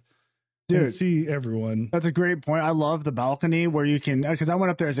map, dude, and see everyone. That's a great point. I love the balcony where you can, because I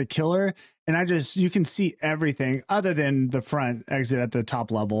went up there as a killer, and you can see everything other than the front exit at the top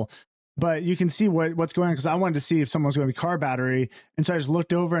level. But you can see what's going on, because I wanted to see if someone was going to the car battery, and so I just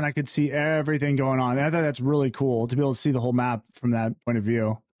looked over and I could see everything going on. And I thought that's really cool to be able to see the whole map from that point of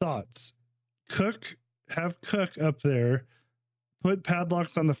view. Thoughts? Have Cook up there. Put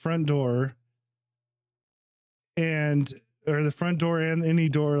padlocks on the front door or the front door and any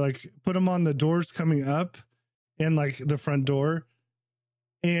door, like put them on the doors coming up and like the front door,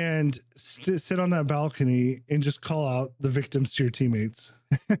 and sit on that balcony and just call out the victims to your teammates.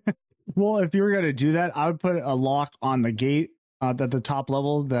 Well, if you were going to do that, I would put a lock on the gate at the top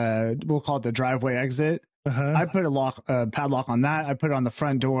level, we'll call it the driveway exit. I put a padlock on that. I put it on the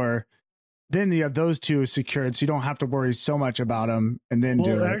front door. Then you have those two secured, so you don't have to worry so much about them. And then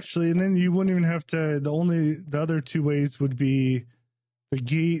and then you wouldn't even have to. The other 2 ways would be the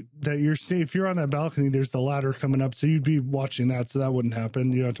gate that you're staying. If you're on that balcony, there's the ladder coming up, so you'd be watching that, so that wouldn't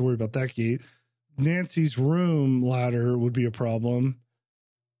happen. You don't have to worry about that gate. Nancy's room ladder would be a problem,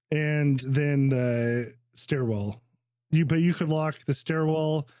 and then the stairwell. But you could lock the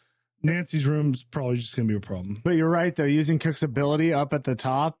stairwell. Nancy's room's probably just gonna be a problem. But you're right though, using Cook's ability up at the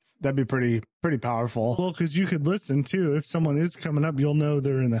top. That'd be pretty powerful. Well, because you could listen too. If someone is coming up, you'll know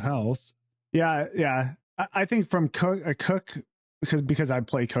they're in the house. Yeah. I think from Cook, because I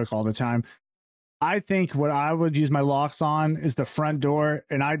play Cook all the time. I think what I would use my locks on is the front door,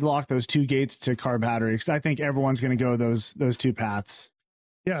 and I'd lock those 2 gates to car battery because I think everyone's going to go those 2 paths.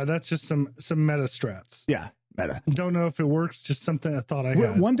 Yeah, that's just some meta strats. Yeah, meta. Don't know if it works. Just something I thought I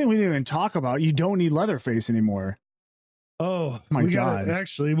had. One thing we didn't even talk about: you don't need Leatherface anymore. Oh my God!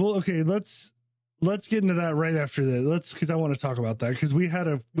 Actually, well, okay. Let's get into that right after that. Because I want to talk about that because we had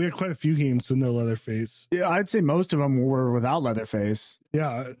quite a few games with no Leatherface. Yeah, I'd say most of them were without Leatherface.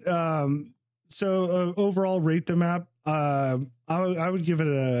 Yeah. So overall, rate the map. I would give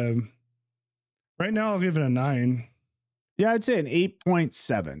it right now. I'll give it a 9. Yeah, I'd say an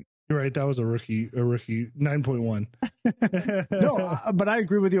 8.7. You're right. That was a rookie 9.1. No, but I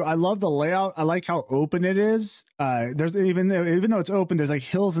agree with you. I love the layout. I like how open it is. There's even though it's open, there's like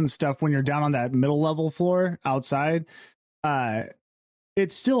hills and stuff when you're down on that middle level floor outside.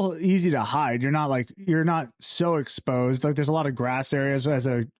 it's still easy to hide. You're not so exposed. Like there's a lot of grass areas as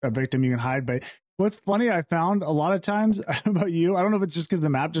a victim you can hide. But what's funny, I found a lot of times about you, I don't know if it's just because the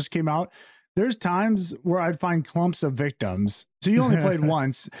map just came out. There's times where I'd find clumps of victims. So you only played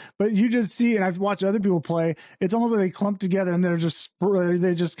once, but you just see, and I've watched other people play. It's almost like they clump together and they just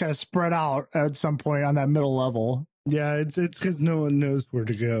kind of spread out at some point on that middle level. Yeah, it's because no one knows where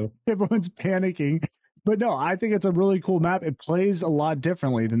to go. Everyone's panicking. But no, I think it's a really cool map. It plays a lot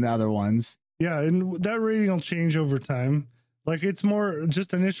differently than the other ones. Yeah, and that rating will change over time. Like it's more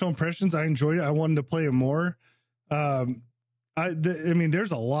just initial impressions. I enjoyed it. I wanted to play it more. I mean,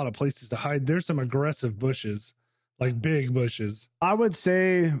 there's a lot of places to hide. There's some aggressive bushes, like big bushes. I would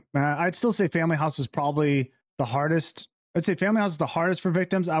say, I'd still say Family House is probably the hardest. I'd say Family House is the hardest for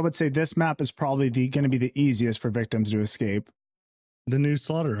victims. I would say this map is probably going to be the easiest for victims to escape. The new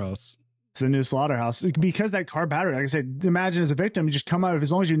slaughterhouse. It's the new slaughterhouse because that car battery, like I said, imagine as a victim, you just come out,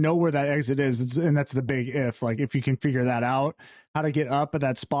 as long as you know where that exit is. And that's the big if, like if you can figure that out, how to get up at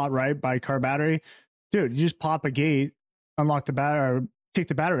that spot, right, by car battery, dude, you just pop a gate, unlock the battery, or take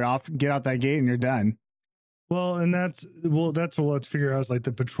the battery off, get out that gate, and you're done. Well, and that's what we'll have to figure out is like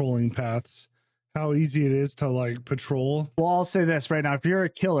the patrolling paths, how easy it is to like patrol. Well, I'll say this right now. If you're a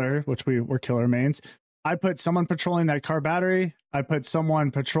killer, which we're killer mains, I put someone patrolling that car battery. I put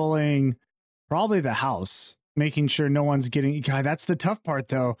someone patrolling probably the house, making sure no one's getting. God, that's the tough part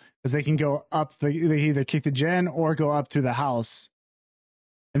though, because they can go up. They either kick the gen or go up through the house.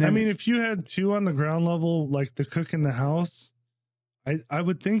 And then, I mean, if you had two on the ground level, like the cook in the house, I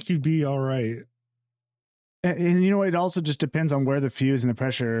would think you'd be all right. And you know, it also just depends on where the fuse and the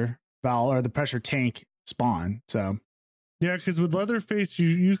pressure valve or the pressure tank spawn. So yeah, because with Leatherface,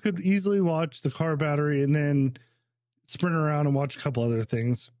 you could easily watch the car battery and then sprint around and watch a couple other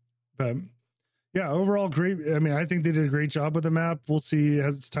things. But yeah, overall great. I mean, I think they did a great job with the map. We'll see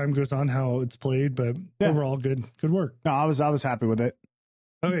as time goes on how it's played, but overall good work. No, I was happy with it.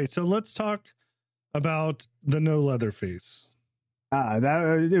 Okay, so let's talk about the no Leatherface.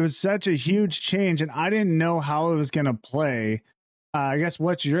 It was such a huge change, and I didn't know how it was going to play. I guess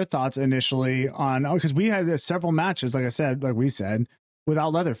what's your thoughts initially on? Because we had several matches, like we said,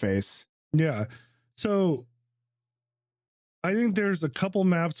 without Leatherface. Yeah, so I think there's a couple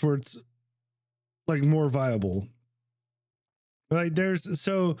maps where it's like more viable. Like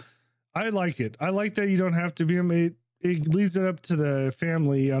so I like it. I like that you don't have to be a mate. It leaves it up to the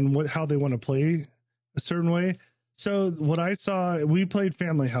family on how they want to play a certain way. So what I saw, we played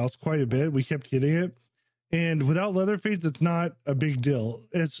Family House quite a bit. We kept getting it. And without Leatherface, it's not a big deal.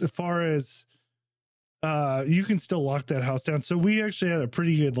 As far as you can still lock that house down. So we actually had a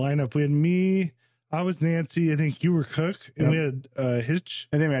pretty good lineup. We had me, I was Nancy, I think you were Cook, and we had Hitch.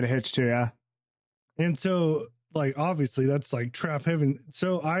 I think we had a Hitch too, yeah. And so like obviously that's like trap heaven.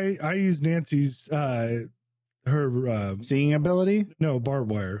 So I used Nancy's her seeing ability. No, barbed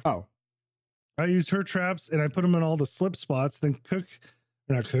wire. Oh, I used her traps and I put them in all the slip spots. Then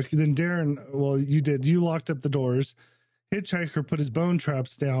then Darren, well, you locked up the doors. Hitchhiker put his bone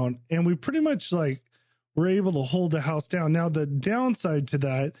traps down, and we pretty much like were able to hold the house down. Now the downside to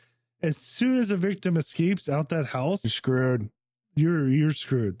that, as soon as a victim escapes out that house, you're screwed. You're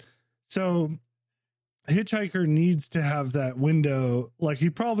screwed. So Hitchhiker needs to have that window. Like he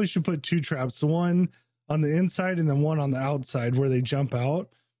probably should put two traps, one on the inside and then one on the outside where they jump out,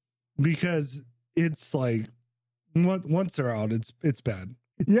 because it's like once they're out, it's bad.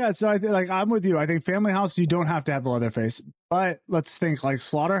 Yeah, so I'm with you. I think Family House, you don't have to have the Leatherface, but let's think like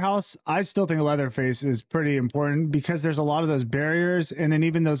Slaughterhouse. I still think Leatherface is pretty important because there's a lot of those barriers, and then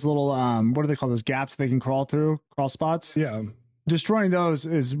even those little what do they call those gaps they can crawl spots? Yeah, destroying those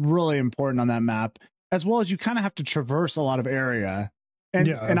is really important on that map, as well as you kind of have to traverse a lot of area. And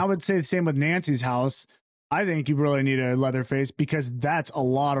and I would say the same with Nancy's house. I think you really need a Leatherface because that's a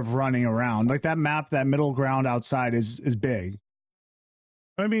lot of running around. Like that map, that middle ground outside is big.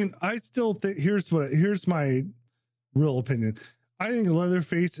 I mean, I still think here's my real opinion. I think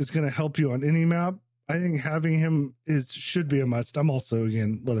Leatherface is going to help you on any map. I think having him should be a must. I'm also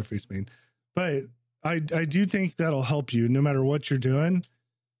again Leatherface main, but I do think that'll help you no matter what you're doing.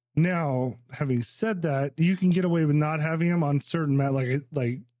 Now, having said that, you can get away with not having him on certain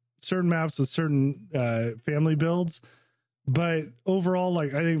like certain maps with certain family builds, but overall,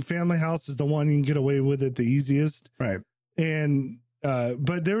 like I think Family House is the one you can get away with it the easiest, right? And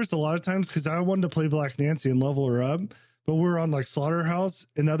but there was a lot of times because I wanted to play Black Nancy and level her up, but we're on like Slaughterhouse,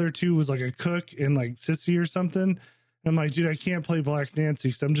 and the other two was like a Cook and like Sissy or something. I'm like, dude, I can't play Black Nancy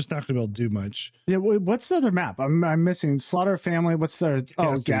because I'm just not gonna be able to do much. Yeah, what's the other map? I'm missing Slaughter Family. What's their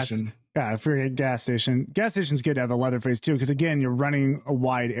gas station? Yeah, I forget gas station. Gas station's good to have a Leatherface too, because again, you're running a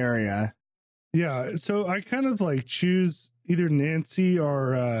wide area. Yeah, so I kind of like choose either Nancy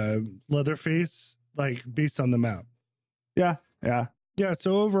or Leatherface, like based on the map. Yeah. Yeah,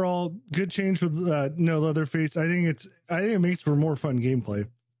 so overall, good change with no Leatherface. I think it makes for more fun gameplay.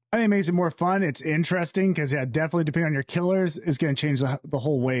 I think it makes it more fun. It's interesting because, yeah, definitely depending on your killers, is going to change the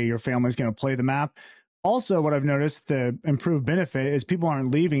whole way your family's going to play the map. Also, what I've noticed, the improved benefit is people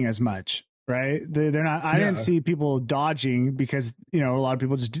aren't leaving as much, right? They're not. I didn't see people dodging because, a lot of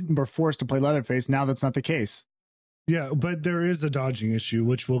people just were forced to play Leatherface. Now that's not the case. Yeah, but there is a dodging issue,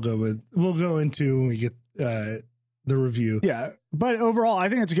 which we'll go into when we get the review. Yeah, but overall, I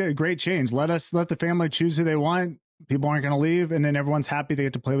think it's a great change. Let the family choose who they want. People aren't going to leave, and then everyone's happy they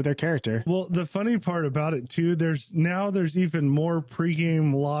get to play with their character. Well, the funny part about it too, there's even more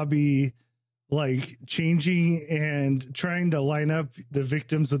pregame lobby, like changing and trying to line up the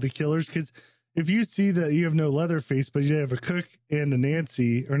victims with the killers. Because if you see that you have no Leatherface, but you have a Cook and a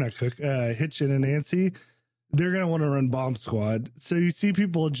Nancy, or not Cook, Hitch and a Nancy, they're going to want to run Bomb Squad. So you see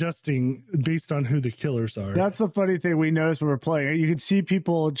people adjusting based on who the killers are. That's the funny thing we noticed when we're playing. You could see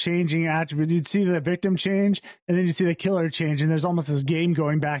people changing attributes. You'd see the victim change, and then you see the killer change, and there's almost this game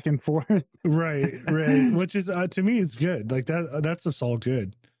going back and forth. Right. Which is, to me, it's good. Like that's all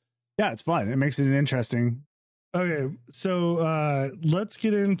good. Yeah, it's fun. It makes it interesting. Okay, so let's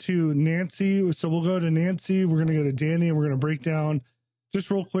get into Nancy. So we'll go to Nancy. We're going to go to Danny, and we're going to break down just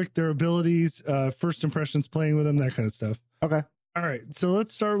real quick their abilities, first impressions playing with them, that kind of stuff. Okay. All right. So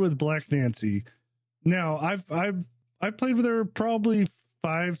let's start with Black Nancy. Now, I've played with her probably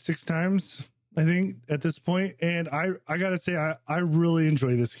 5-6 times, I think, at this point, and I gotta say I really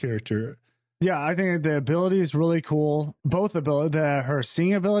enjoy this character. Yeah, I think the ability is really cool. Both ability, her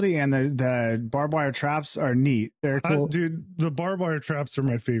singing ability and the barbed wire traps are neat. They're cool, dude. The barbed wire traps are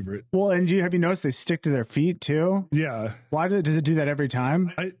my favorite. Well, and have you noticed they stick to their feet too? Yeah. Why does it do that every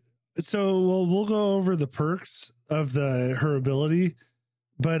time? We'll go over the perks of her ability,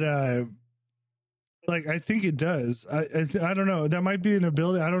 but I think it does. I don't know. That might be an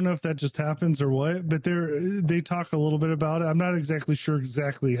ability. I don't know if that just happens or what, but they talk a little bit about it. I'm not exactly sure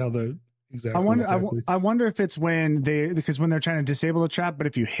exactly how the. Exactly. I wonder if it's because when they're trying to disable the trap, but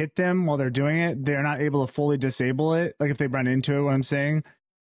if you hit them while they're doing it, they're not able to fully disable it. Like if they run into it, what I'm saying,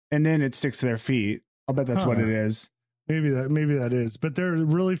 and then it sticks to their feet. I'll bet that's what it is. Maybe that is, but they're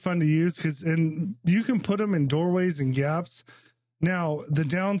really fun to use and you can put them in doorways and gaps. Now, the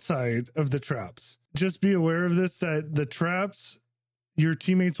downside of the traps, just be aware of this, that the traps, your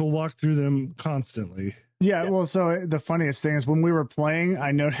teammates will walk through them constantly. Yeah, well, so the funniest thing is when we were playing,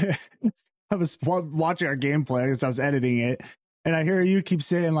 I noticed I was watching our gameplay because I was editing it, and I hear you keep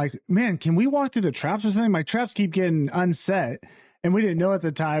saying like, "Man, can we walk through the traps or something?" My traps keep getting unset, and we didn't know at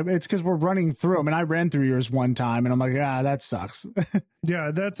the time. It's because we're running through them, and I ran through yours one time, and I'm like, that sucks. Yeah,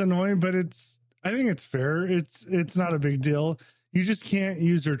 that's annoying, but I think it's fair. It's not a big deal. You just can't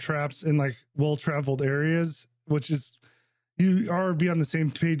use your traps in like well-traveled areas, which is you are be on the same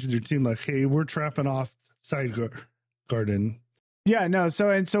page with your team. Like, hey, we're trapping off side garden. Yeah, no.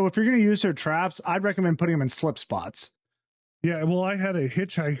 So if you're going to use her traps, I'd recommend putting them in slip spots. Yeah, well, I had a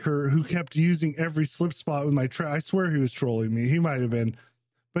hitchhiker who kept using every slip spot with my trap. I swear he was trolling me. He might have been,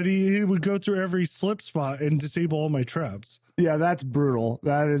 but he would go through every slip spot and disable all my traps. Yeah, that's brutal.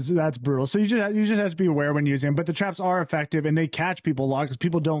 That's brutal. So you just have to be aware when using them. But the traps are effective and they catch people a lot because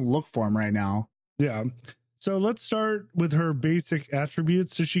people don't look for them right now. Yeah. So let's start with her basic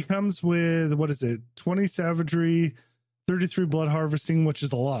attributes. So she comes with, 20 savagery, 33 blood harvesting, which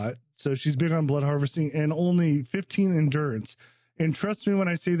is a lot. So she's big on blood harvesting, and only 15 endurance. And trust me when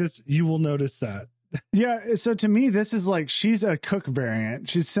I say this, you will notice that. Yeah. So to me, this is like, she's a Cook variant.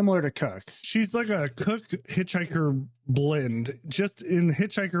 She's similar to Cook. She's like a Cook hitchhiker blend, just in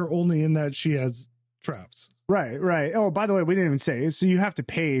hitchhiker only in that she has traps. Right. Oh, by the way, we didn't even say, so you have to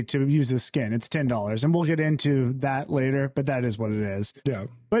pay to use the skin. It's $10, and we'll get into that later, but that is what it is. Yeah.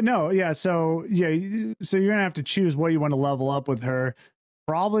 But no, yeah. So you're going to have to choose what you want to level up with her.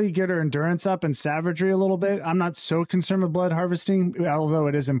 Probably get her endurance up and savagery a little bit. I'm not so concerned with blood harvesting, although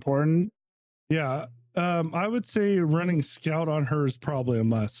it is important. Yeah. I would say running scout on her is probably a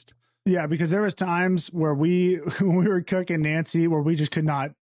must. Yeah, because there was times where when we were Cook and Nancy, where we just could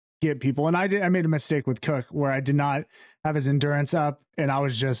not get people. And I made a mistake with Cook where I did not have his endurance up, and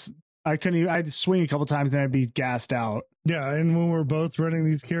I couldn't even, I'd swing a couple times, then I'd be gassed out. Yeah. And when we're both running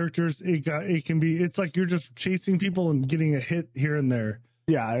these characters, it's like you're just chasing people and getting a hit here and there.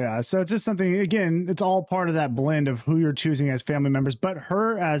 Yeah. So it's just something, again, it's all part of that blend of who you're choosing as family members, but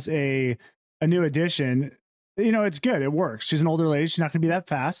her as a new addition, it's good. It works. She's an older lady. She's not going to be that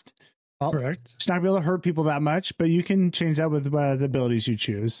fast. Correct. She's not gonna be able to hurt people that much, but you can change that with the abilities you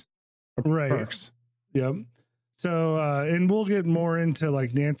choose. Right. Perks. Yep. So, and we'll get more into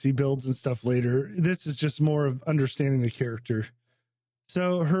like Nancy builds and stuff later. This is just more of understanding the character.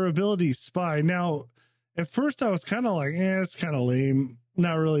 So her ability spy. Now, at first I was kind of like, it's kind of lame.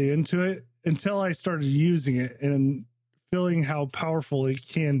 Not really into it until I started using it and feeling how powerful it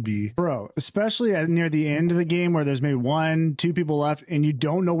can be. Bro, especially near the end of the game where there's maybe 1-2 people left and you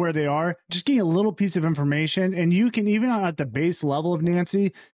don't know where they are, just getting a little piece of information. And you can, even at the base level of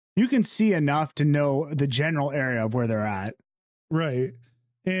Nancy, you can see enough to know the general area of where they're at. Right.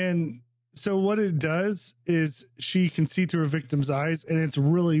 And so what it does is she can see through a victim's eyes and it's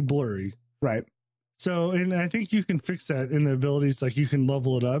really blurry. Right. So, and I think you can fix that in the abilities, like you can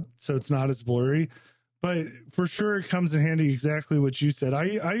level it up so it's not as blurry, but for sure it comes in handy exactly what you said.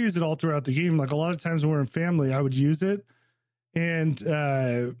 I use it all throughout the game. Like a lot of times when we're in family, I would use it and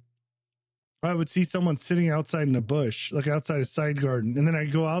I would see someone sitting outside in a bush, like outside a side garden. And then I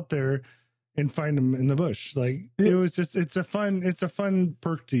go out there and find them in the bush. Like it was just, it's a fun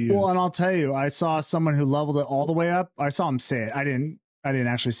perk to use. Well, and I'll tell you, I saw someone who leveled it all the way up. I saw him say it. I didn't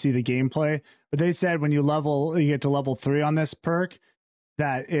actually see the gameplay, but they said when you get to level 3 on this perk,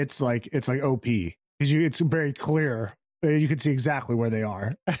 that it's like OP because it's very clear. You can see exactly where they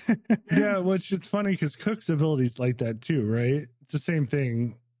are. Yeah, which is funny because Cook's abilities like that too, right? It's the same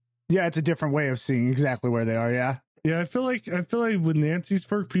thing. Yeah, it's a different way of seeing exactly where they are. Yeah. Yeah, I feel like with Nancy's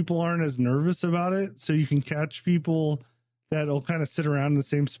perk, people aren't as nervous about it, so you can catch people that'll kind of sit around in the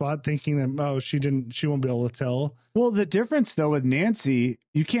same spot thinking that she won't be able to tell. Well, the difference though with Nancy,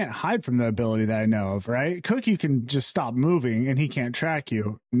 you can't hide from the ability that I know of, right? Cook, you can just stop moving and he can't track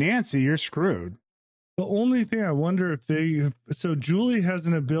you. Nancy, you're screwed. The only thing I wonder so Julie has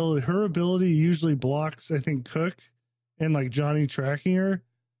an ability, her ability usually blocks, I think, Cook and like Johnny tracking her.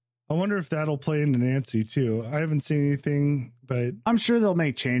 I wonder if that'll play into Nancy too. I haven't seen anything, but I'm sure they'll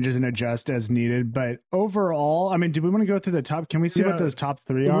make changes and adjust as needed. But overall, I mean, do we want to go through the top? Can we see what those top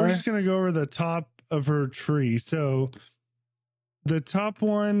 3 are? We're just going to go over the top of her tree. So the top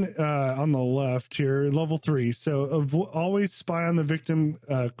one on the left here, level 3. So always spy on the victim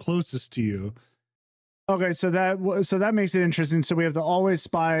closest to you. Okay, so that makes it interesting. So we have the always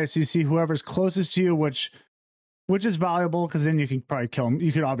spy. So you see whoever's closest to you, which is valuable because then you can probably kill him.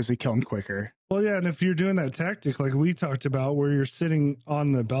 You could obviously kill him quicker. Well, yeah, and if you're doing that tactic like we talked about, where you're sitting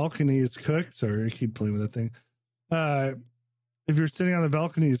on the balcony as Cook. Sorry, I keep playing with that thing. If you're sitting on the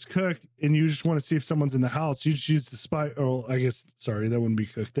balcony as Cook and you just want to see if someone's in the house, you just use the spy. Or I guess, sorry, that wouldn't be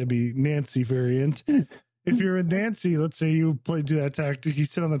Cook. That'd be Nancy variant. If you're in Nancy, let's say you do that tactic, you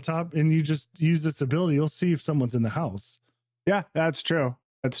sit on the top and you just use this ability, you'll see if someone's in the house. Yeah, that's true.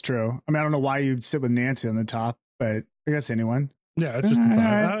 That's true. I mean, I don't know why you'd sit with Nancy on the top, but I guess anyone. Yeah, it's just a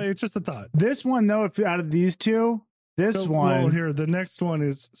thought. It's just a thought. This one, though, if out of these two, well, here, the next one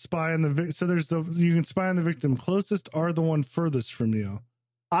is spy on the so there's you can spy on the victim closest or the one furthest from you.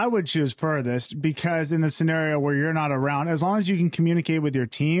 I would choose furthest because in the scenario where you're not around, as long as you can communicate with your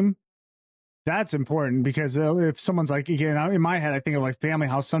team, that's important. Because if someone's like, again, in my head, I think of like Family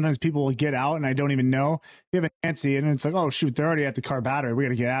House. Sometimes people will get out and I don't even know. You have a Nancy and it's like, oh shoot, they're already at the car battery. We got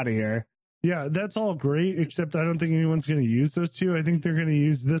to get out of here. Yeah, that's all great, except I don't think anyone's going to use those two. I think they're going to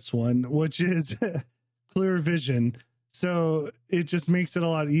use this one, which is clear vision. So it just makes it a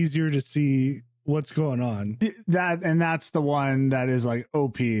lot easier to see what's going on. That's the one that is like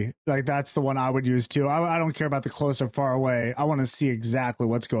OP. Like that's the one I would use too. I don't care about the close or far away. I want to see exactly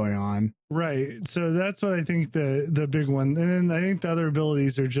what's going on. Right. So that's what I think the big one. And then I think the other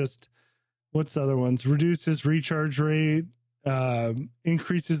abilities are just, what's the other ones? Reduces recharge rate,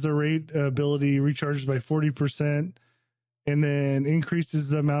 increases the rate ability, recharges by 40%, and then increases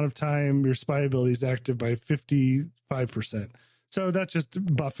the amount of time your spy ability is active by 55%. So that's just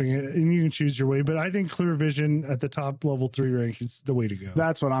buffing it, and you can choose your way. But I think clear vision at the top level 3 rank is the way to go.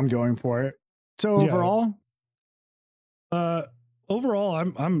 That's what I'm going for. So overall,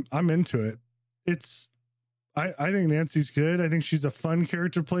 I'm into it. I think Nancy's good. I think she's a fun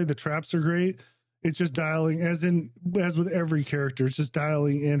character to play. The traps are great. It's just dialing, as with every character, it's just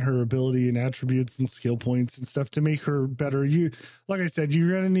dialing in her ability and attributes and skill points and stuff to make her better. Like I said,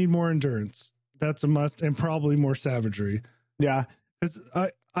 you're going to need more endurance. That's a must, and probably more savagery. Yeah. Because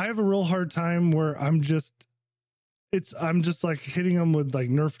I have a real hard time where I'm just like hitting them with like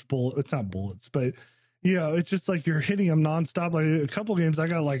nerfed bullets. It's not bullets, but it's just like you're hitting them nonstop. Like a couple games, I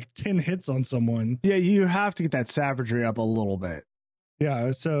got like 10 hits on someone. Yeah, you have to get that savagery up a little bit.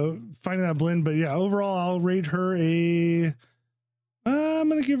 Yeah, so finding that blend, but yeah, overall, I'll rate her I'm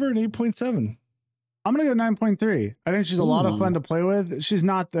going to give her an 8.7. I'm gonna go 9.3. I think she's a lot of Ooh. fun to play with. She's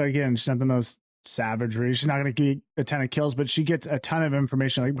not the most savagery. She's not gonna get a ton of kills, but she gets a ton of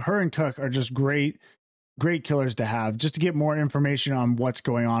information. Like her and Cook are just great killers to have, just to get more information on what's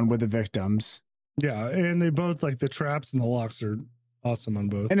going on with the victims. Yeah, and they both, like, the traps and the locks are awesome on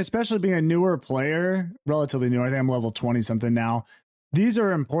both. And especially being a newer player, relatively new, I think I'm level 20 something now. These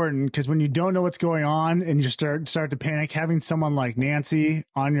are important because when you don't know what's going on and you start to panic, having someone like Nancy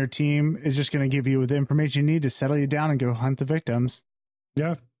on your team is just going to give you the information you need to settle you down and go hunt the victims.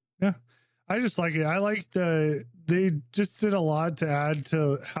 Yeah. I just like it. I like they just did a lot to add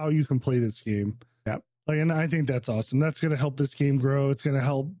to how you can play this game. Yep. Like, and I think that's awesome. That's going to help this game grow. It's going to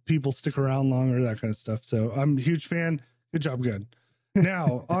help people stick around longer, that kind of stuff. So I'm a huge fan. Good job, good.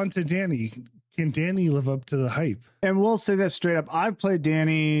 Now on to Danny. Can Danny live up to the hype? And we'll say that straight up. I've played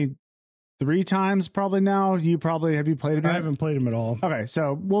Danny 3 times probably now. Have you played him? I haven't played him at all. Okay,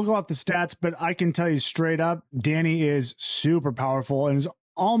 so we'll go off the stats, but I can tell you straight up, Danny is super powerful and is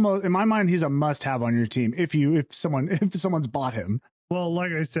almost, in my mind, he's a must-have on your team if someone's bought him. Well,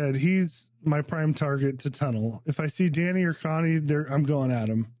 like I said, he's my prime target to tunnel. If I see Danny or Connie, I'm going at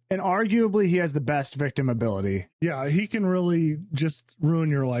him. And arguably, he has the best victim ability. Yeah, he can really just ruin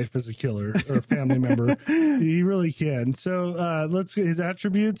your life as a killer or a family member. He really can. So let's get his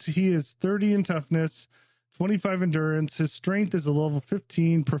attributes. He is 30 in toughness, 25 endurance. His strength is a level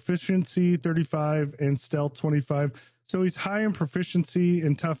 15, proficiency 35, and stealth 25. So he's high in proficiency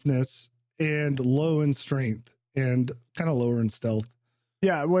and toughness and low in strength and kind of lower in stealth.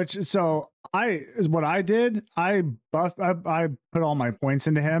 Yeah, what I did. I put all my points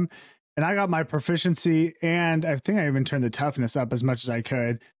into him, and I got my proficiency, and I think I even turned the toughness up as much as I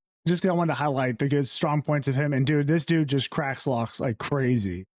could. Just because I wanted to highlight the good strong points of him. And dude, this dude just cracks locks like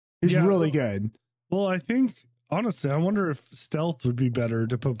crazy. He's really good. Well, I think honestly, I wonder if stealth would be better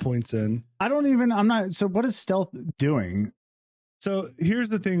to put points in. So what is stealth doing? So here's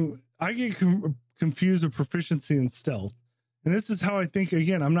the thing. I get confused with proficiency and stealth. And this is how I think.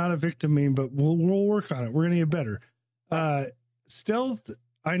 Again, I'm not a victim main, but we'll work on it. We're going to get better. Stealth,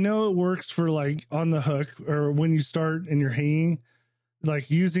 I know it works for like on the hook or when you start and you're hanging,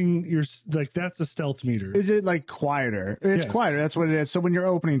 like using your, like that's a stealth meter. Is it like quieter? It's quieter. That's what it is. So when you're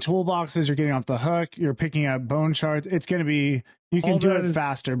opening toolboxes, you're getting off the hook, you're picking up bone shards. It's going to be, you can do it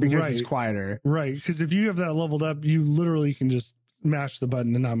faster because it's quieter. Right. Because if you have that leveled up, you literally can just mash the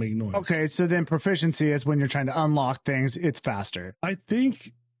button and not make noise. Okay, so then proficiency is when you're trying to unlock things, it's faster. I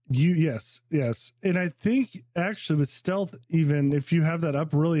think yes. And I think actually with stealth, even if you have that up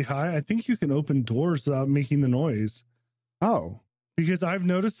really high, I think you can open doors without making the noise. Oh. Because I've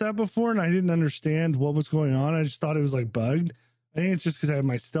noticed that before and I didn't understand what was going on. I just thought it was like bugged. I think it's just because I have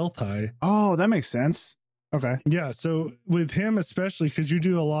my stealth high. Oh, that makes sense. Okay. Yeah. So with him, especially because you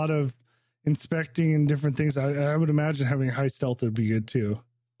do a lot of inspecting and different things, I would imagine having high stealth would be good too.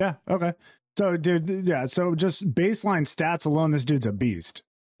 Yeah. Okay. So dude, yeah. So just baseline stats alone, this dude's a beast.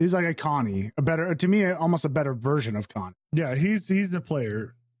 He's like a Connie, almost a better version of Connie. Yeah. He's the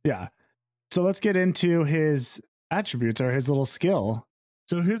player. Yeah. So let's get into his attributes or his little skill.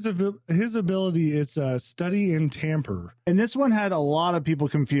 So his ability is study and tamper. And this one had a lot of people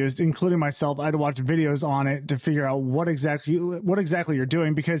confused, including myself. I had to watch videos on it to figure out what exactly you're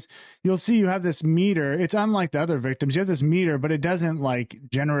doing, because you'll see you have this meter. It's unlike the other victims. You have this meter, but it doesn't like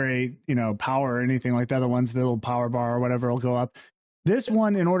generate, power or anything like the other ones. The little power bar or whatever will go up. This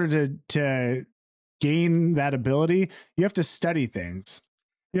one, in order to gain that ability, you have to study things.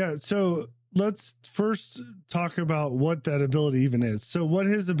 Yeah. So let's first talk about what that ability even is. So what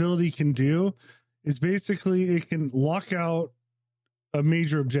his ability can do is basically it can lock out a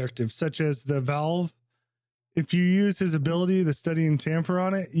major objective, such as the valve. If you use his ability, the study and tamper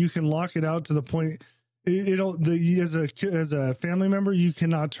on it, you can lock it out to the point as a family member, you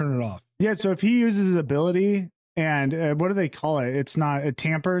cannot turn it off. Yeah. So if he uses his ability and what do they call it? It's not it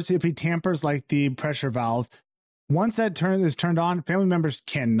tampers. If he tampers like the pressure valve, once that is turned on, family members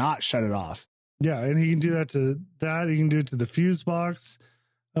cannot shut it off. Yeah, and he can do that to that. He can do it to the fuse box.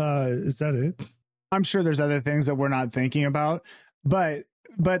 Is that it? I'm sure there's other things that we're not thinking about, but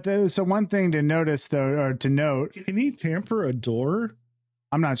so one thing to notice though, or to note, can he tamper a door?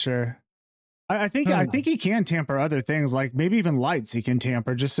 I'm not sure. I think he can tamper other things, like maybe even lights. He can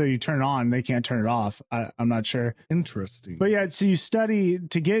tamper just so you turn it on, they can't turn it off. I'm not sure. Interesting. But yeah, so you study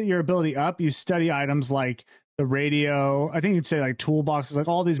to get your ability up. You study items like the radio. I think you'd say like toolboxes, like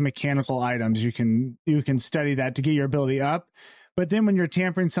all these mechanical items. You can study that to get your ability up. But then when you're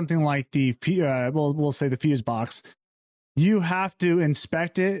tampering something like we'll say the fuse box, you have to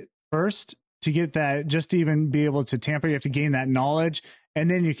inspect it first to get that. Just to even be able to tamper, you have to gain that knowledge, and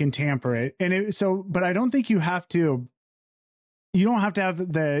then you can tamper it. And but I don't think you have to. You don't have to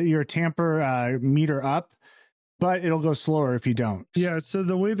have your tamper meter up, but it'll go slower if you don't. Yeah. So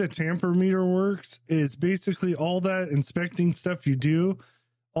the way the tamper meter works is basically all that inspecting stuff you do.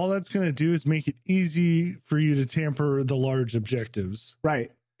 All that's going to do is make it easy for you to tamper the large objectives.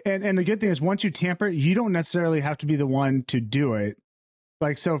 Right. And the good thing is once you tamper it, you don't necessarily have to be the one to do it.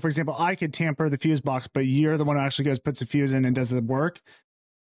 Like, so for example, I could tamper the fuse box, but you're the one who actually goes, puts the fuse in and does the work.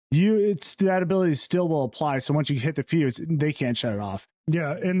 That ability still will apply. So once you hit the fuse, they can't shut it off.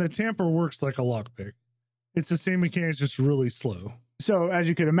 Yeah. And the tamper works like a lockpick. It's the same mechanics, just really slow. So as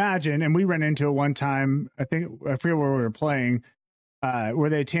you could imagine, and we ran into it one time, I forget where we were playing, where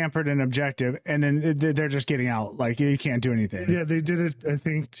they tampered an objective and then they're just getting out. Like you can't do anything. Yeah, they did it, I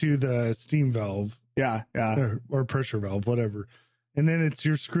think, to the steam valve. Yeah. Or pressure valve, whatever. And then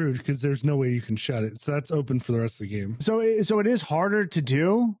you're screwed because there's no way you can shut it. So that's open for the rest of the game. So it is harder to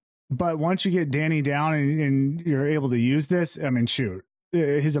do, but once you get Danny down and you're able to use this, I mean, shoot,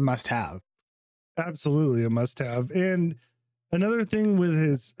 he's a must-have. Absolutely a must-have. And another thing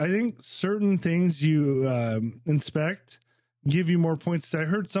with I think certain things you inspect give you more points. I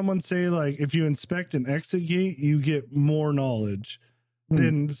heard someone say, like, if you inspect an exit gate, you get more knowledge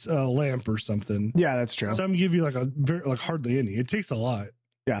than a lamp or something. Yeah, that's true. Some give you like hardly any. It takes a lot.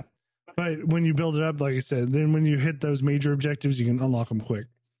 Yeah. But when you build it up, like I said, then when you hit those major objectives, you can unlock them quick.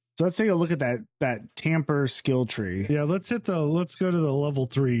 So let's take a look at that tamper skill tree. Yeah, let's go to the level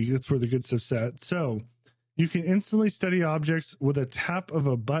 3. That's where the good stuff's at. So you can instantly study objects with a tap of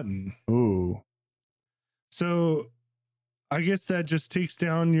a button. Ooh. So I guess that just takes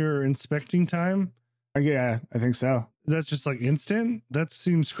down your inspecting time. Yeah, I think so. That's just like instant. That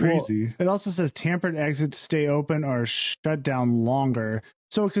seems crazy. Well, it also says tampered exits stay open or shut down longer.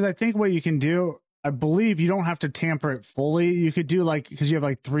 So, because I think what you can do, I believe you don't have to tamper it fully. You could do because you have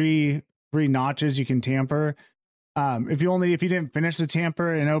like three notches you can tamper. If you didn't finish the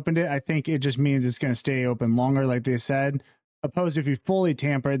tamper and opened it, I think it just means it's going to stay open longer, like they said. Opposed to if you fully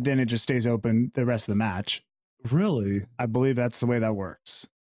tamper it, then it just stays open the rest of the match. Really? I believe that's the way that works.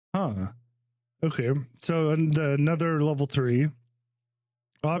 Huh. Okay. So another level 3.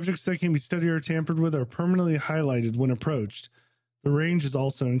 Objects that can be studied or tampered with are permanently highlighted when approached. The range is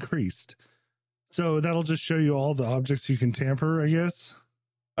also increased. So that'll just show you all the objects you can tamper, I guess.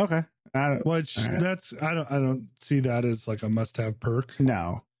 Okay. I don't see that as like a must-have perk.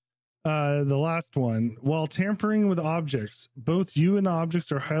 No. The last one, while tampering with objects, both you and the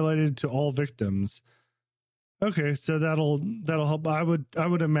objects are highlighted to all victims. Okay, so that'll help. I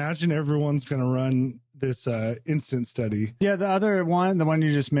would imagine everyone's going to run this instant study. Yeah, the other one, the one you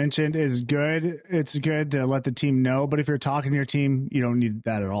just mentioned, is good. It's good to let the team know, but if you're talking to your team, you don't need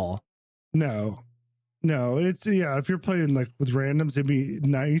that at all. No, it's if you're playing like with randoms, it'd be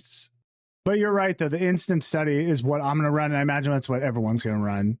nice. But you're right, though. The instant study is what I'm going to run, and I imagine that's what everyone's going to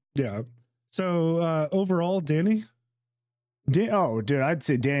run. Yeah. So overall, Danny? Dude, I'd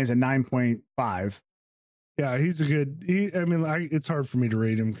say Danny's a 9.5. Yeah, he's a good. It's hard for me to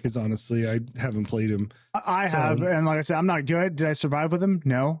rate him because honestly, I haven't played him. I have, and like I said, I'm not good. Did I survive with him?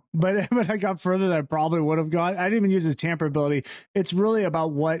 No, but I got further than I probably would have gone. I didn't even use his tamper ability. It's really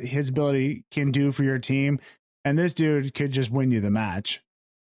about what his ability can do for your team, and this dude could just win you the match.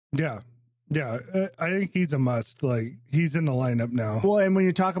 Yeah. I think he's a must. Like, he's in the lineup now. Well, and when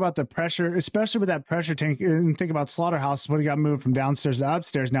you talk about the pressure, especially with that pressure tank, and think about Slaughterhouse, when he got moved from downstairs to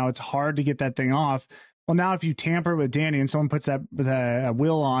upstairs, now it's hard to get that thing off. Well, now if you tamper with Danny and someone puts that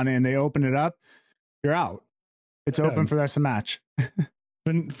wheel on and they open it up, you're out. It's open for the rest of the match.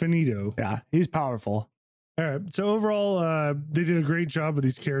 Finito. Yeah, he's powerful. All right. So overall, they did a great job with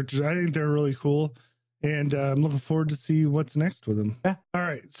these characters. I think they're really cool. And I'm looking forward to see what's next with them. Yeah. All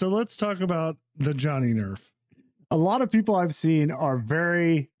right. So let's talk about the Johnny Nerf. A lot of people I've seen are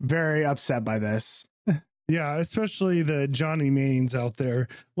very, very upset by this. Yeah, especially the Johnny mains out there,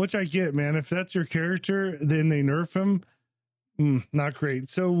 which I get, man. If that's your character, then they nerf him. Not great.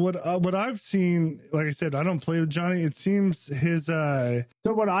 So what I've seen, like I said, I don't play with Johnny. It seems his So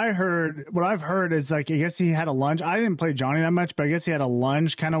what I've heard is, like, I guess he had a lunge. I didn't play Johnny that much, but I guess he had a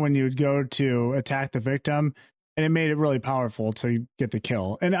lunge kind of when you would go to attack the victim, and it made it really powerful to get the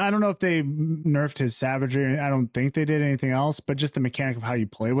kill. And I don't know if they nerfed his savagery. I don't think they did anything else, but just the mechanic of how you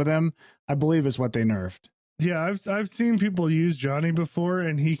play with him, I believe, is what they nerfed. Yeah, I've seen people use Johnny before,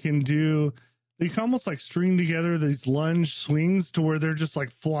 and he can almost like string together these lunge swings to where they're just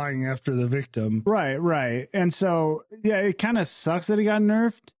like flying after the victim. Right. And so, yeah, it kind of sucks that he got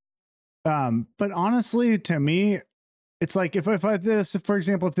nerfed. But honestly, to me, it's like if for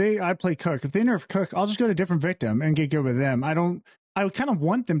example, I play Cook, if they nerf Cook, I'll just go to a different victim and get good with them. I don't I kind of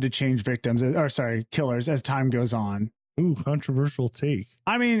want them to change victims, or sorry, killers as time goes on. Ooh, controversial take.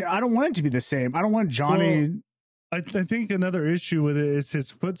 I mean, I don't want it to be the same. I don't want Johnny. Well, I think another issue with it is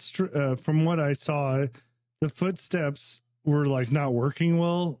his from what I saw, the footsteps were like not working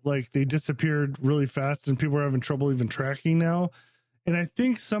well. Like they disappeared really fast and people are having trouble even tracking now. And I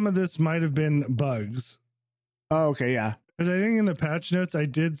think some of this might have been bugs. Oh, okay. Yeah. Because I think in the patch notes, I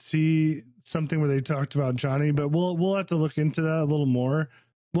did see something where they talked about Johnny, but we'll have to look into that a little more.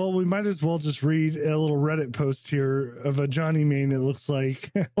 Well, we might as well just read a little Reddit post here of a Johnny main. It looks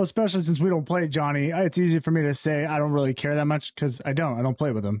like, well, especially since we don't play Johnny, it's easy for me to say I don't really care that much because I don't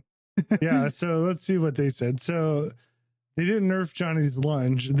play with him. Yeah. So let's see what they said. So they didn't nerf Johnny's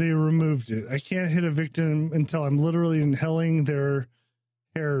lunge. They removed it. I can't hit a victim until I'm literally inhaling their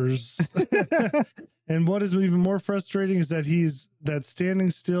hairs. And what is even more frustrating is that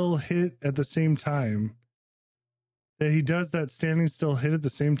standing still hit at the same time. That he does that standing still hit at the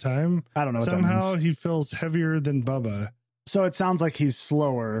same time. I don't know. Somehow he feels heavier than Bubba. So it sounds like he's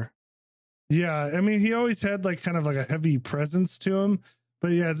slower. Yeah. I mean, he always had like kind of like a heavy presence to him.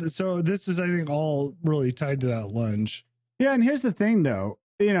 But yeah, so this is, I think, all really tied to that lunge. Yeah. And here's the thing, though.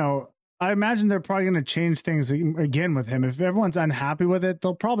 You know, I imagine they're probably going to change things again with him. If everyone's unhappy with it,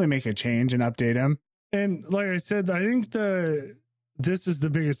 they'll probably make a change and update him. And like I said, I think this is the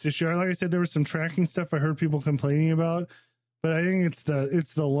biggest issue. Like I said, there was some tracking stuff I heard people complaining about, but I think it's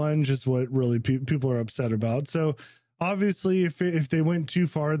the lunge is what really people are upset about. So obviously, if they went too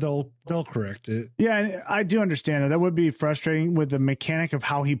far, they'll correct it. Yeah, and I do understand that. That would be frustrating with the mechanic of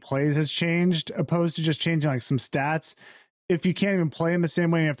how he plays has changed, opposed to just changing like some stats. If you can't even play him the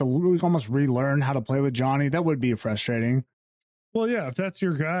same way, you have to almost relearn how to play with Johnny. That would be frustrating. Well, yeah, if that's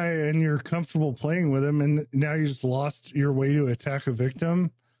your guy and you're comfortable playing with him and now you just lost your way to attack a victim,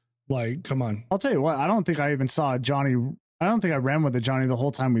 like, come on. I'll tell you what, I don't think I even saw Johnny. I don't think I ran with the Johnny the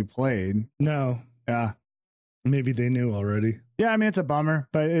whole time we played. No. Yeah. Maybe they knew already. Yeah, I mean, it's a bummer,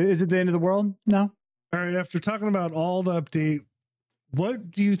 but is it the end of the world? No. All right, after talking about all the update,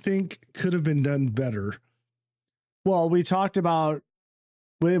 what do you think could have been done better? Well, we talked about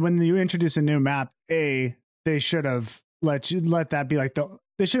when you introduce a new map, they should have let that be like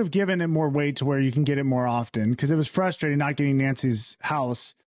they should have given it more weight to where you can get it more often, because it was frustrating not getting Nancy's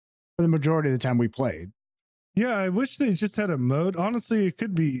house for the majority of the time we played. Yeah, I wish they just had a mode. Honestly, it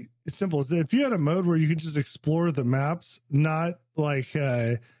could be as simple as if you had a mode where you could just explore the maps, not like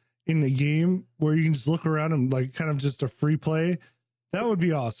in the game where you can just look around and like kind of just a free play. That would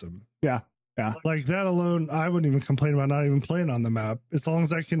be awesome. Yeah. Yeah. Like that alone, I wouldn't even complain about not even playing on the map, as long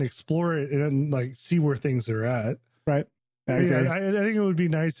as I can explore it and like see where things are at. Right. Okay. Yeah, I think it would be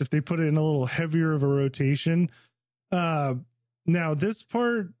nice if they put it in a little heavier of a rotation. Now this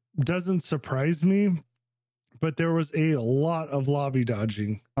part doesn't surprise me, but there was a lot of lobby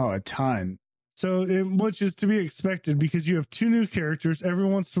dodging. Oh, a ton. So which is to be expected because you have two new characters.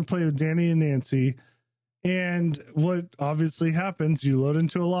 Everyone wants to play with Danny and Nancy. And what obviously happens, you load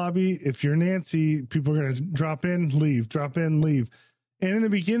into a lobby. If you're Nancy, people are going to drop in, leave, drop in, leave. And in the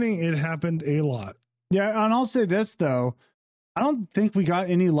beginning, it happened a lot. Yeah. And I'll say this, though. I don't think we got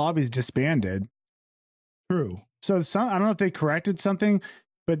any lobbies disbanded. True. So I don't know if they corrected something,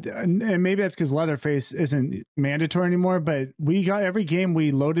 but and maybe that's because Leatherface isn't mandatory anymore, but we got every game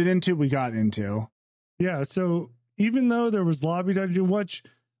we loaded into, we got into. Yeah. So even though there was lobby dodging, which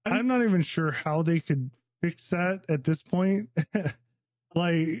I'm not even sure how they could fix that at this point.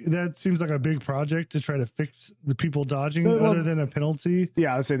 Like that seems like a big project to try to fix the people dodging other than a penalty.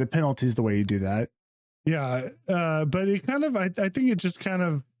 Yeah, I would say the penalty is the way you do that. Yeah. But it kind of, I think it just kind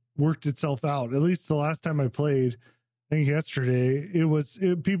of worked itself out. At least the last time I played, I think yesterday,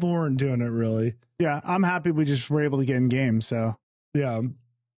 people weren't doing it really. Yeah. I'm happy we just were able to get in game. So yeah.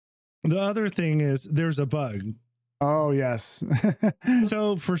 The other thing is there's a bug. Oh yes.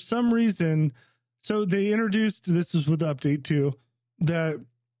 So for some reason, so they introduced, this was with the update too, that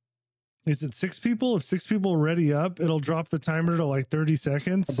is it 6 people? If 6 people are ready up, it'll drop the timer to like 30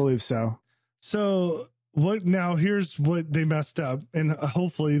 seconds. I believe so. So here's what they messed up, and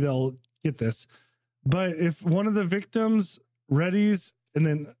hopefully they'll get this. But if one of the victims readies and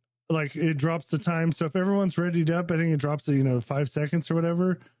then like it drops the time. So if everyone's readied up, I think it drops to, 5 seconds or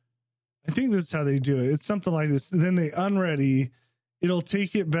whatever. I think this is how they do it. It's something like this. And then they unready, it'll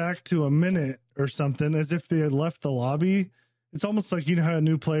take it back to a minute or something as if they had left the lobby. It's almost like, how a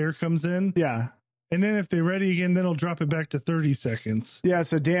new player comes in. Yeah. And then if they're ready again, then it'll drop it back to 30 seconds. Yeah.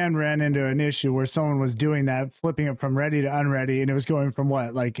 So Dan ran into an issue where someone was doing that, flipping it from ready to unready. And it was going from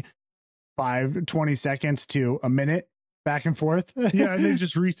 20 seconds to a minute. back and forth. Yeah, and they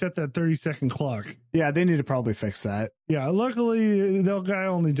just reset that 30-second clock. Yeah, they need to probably fix that. Yeah, luckily the guy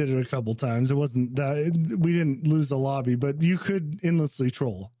only did it a couple times. It wasn't that we didn't lose a lobby, but you could endlessly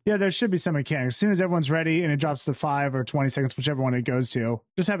troll. Yeah, there should be some mechanics. As soon as everyone's ready and it drops to 5 or 20 seconds, whichever one it goes to,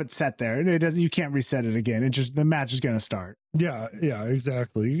 just have it set there. It doesn't. You can't reset it again. It just the match is going to start. Yeah,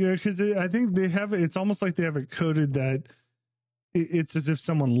 exactly. Yeah, because I think they have it. It's almost like they have it coded that it's as if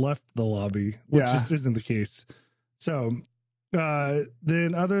someone left the lobby, which just isn't the case. So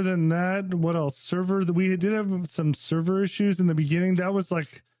then other than that, what else? Server, we did have some server issues in the beginning. That was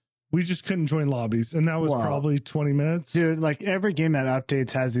like, we just couldn't join lobbies. And that was probably 20 minutes. Dude, like every game that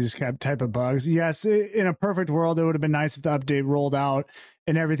updates has these type of bugs. Yes, in a perfect world, it would have been nice if the update rolled out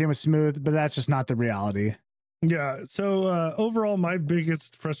and everything was smooth, but that's just not the reality. Yeah. So overall, my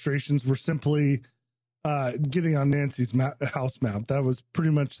biggest frustrations were simply getting on Nancy's house map. That was pretty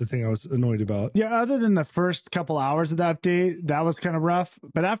much the thing I was annoyed about. Yeah, other than the first couple hours of the update, that was kind of rough.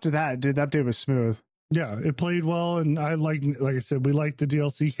 But after that, dude, the update was smooth. Yeah, it played well, and I like I said, we liked the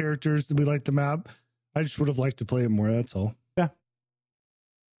DLC characters, we liked the map. I just would have liked to play it more. That's all. Yeah.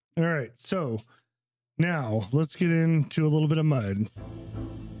 All right, so now let's get into a little bit of mud.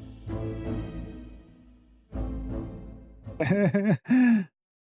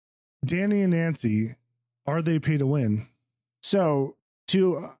 Danny and Nancy, are they pay to win? So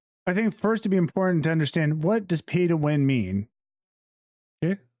I think first to be important to understand, what does pay to win mean?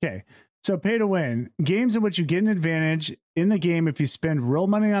 Okay. So pay to win, games in which you get an advantage in the game if you spend real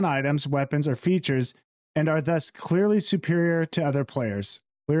money on items, weapons, or features, and are thus clearly superior to other players.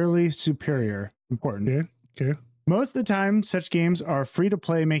 Clearly superior. Important. Okay. Most of the time, such games are free to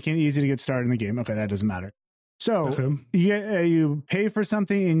play, making it easy to get started in the game. Okay, that doesn't matter. So you pay for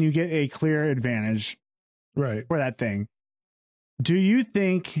something and you get a clear advantage, right, for that thing. Do you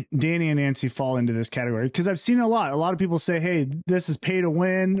think Danny and Nancy fall into this category? Because I've seen a lot of people say, hey, this is pay to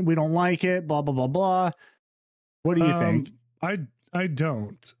win, we don't like it, blah blah blah blah. What do you think? I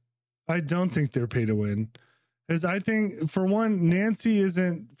don't think they're pay to win, because I think, for one, Nancy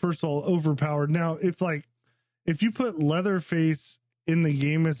isn't, first of all, overpowered. Now if you put Leatherface in the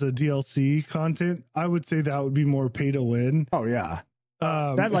game as a DLC content, I would say that would be more pay to win. Oh yeah.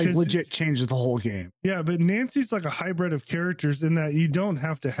 That legit changes the whole game. Yeah, but Nancy's like a hybrid of characters in that you don't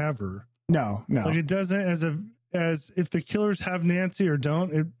have to have her. No. Like, it doesn't, as if the killers have Nancy or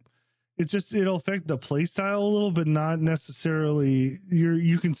don't, it'll affect the play style a little, but not necessarily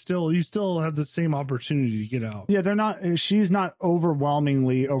you still have the same opportunity to get out. Yeah, she's not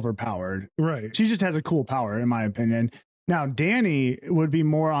overwhelmingly overpowered. Right. She just has a cool power, in my opinion. Now, Danny would be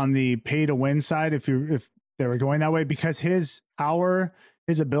more on the pay to win side if they were going that way, because his power,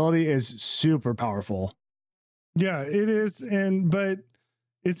 his ability is super powerful. Yeah, it is. But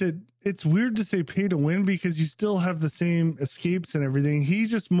it's weird to say pay to win, because you still have the same escapes and everything. He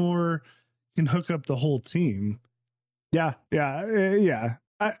just more can hook up the whole team. Yeah.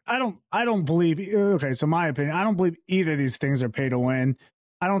 I don't believe. Okay, so my opinion, I don't believe either of these things are pay to win.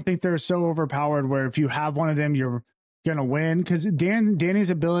 I don't think they're so overpowered where if you have one of them, you're gonna win, because Danny's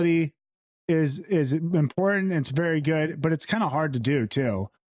ability is important. It's very good, but it's kind of hard to do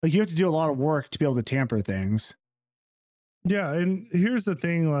too. Like, you have to do a lot of work to be able to tamper things. Yeah, and here's the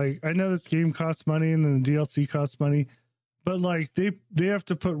thing, like, I know this game costs money and then the DLC costs money, but like they have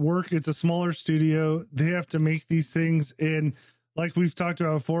to put work. It's a smaller studio. They have to make these things, and like we've talked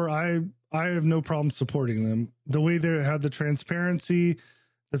about before, I have no problem supporting them. The way they have the transparency,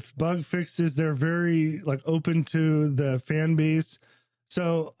 the bug fixes, they're very like open to the fan base.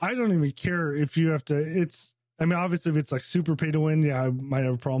 So I don't even care if you have to, obviously if it's like super pay to win, yeah, I might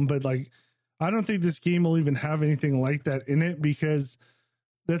have a problem, but like, I don't think this game will even have anything like that in it, because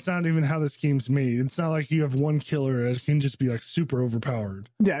that's not even how this game's made. It's not like you have one killer that can just be like super overpowered.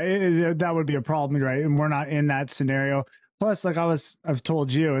 Yeah, that would be a problem, right? And we're not in that scenario. Plus, like I've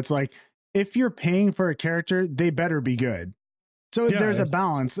told you, it's like, if you're paying for a character, they better be good. So there's a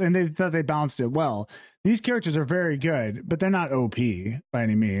balance, and they thought they balanced it well. These characters are very good, but they're not OP by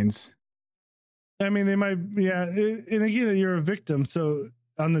any means. I mean, they might, yeah. And again, you're a victim. So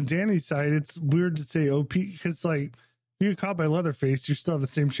on the Danny side, it's weird to say OP, because like, if you get caught by Leatherface, you still have the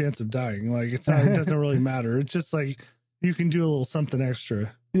same chance of dying. Like, it doesn't really matter. It's just like, you can do a little something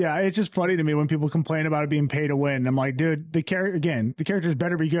extra. Yeah, it's just funny to me when people complain about it being pay to win. I'm like, dude, the characters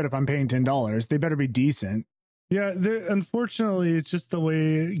better be good if I'm paying $10. They better be decent. Yeah, unfortunately, it's just the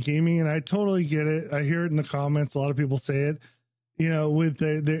way gaming, and I totally get it. I hear it in the comments. A lot of people say it. You know, with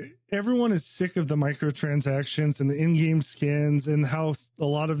everyone is sick of the microtransactions and the in-game skins and how a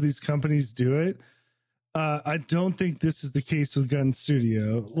lot of these companies do it. I don't think this is the case with Gun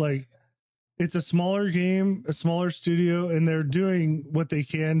Studio. Like, it's a smaller game, a smaller studio, and they're doing what they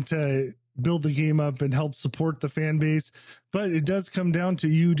can to build the game up and help support the fan base. But it does come down to,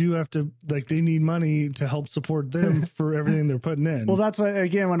 you do have to, like, they need money to help support them for everything they're putting in. Well, that's what,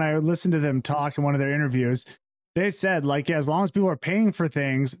 again, when I listened to them talk in one of their interviews, they said, like, as long as people are paying for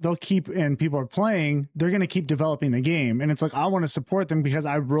things, they'll keep, and people are playing, they're going to keep developing the game. And it's like, I want to support them because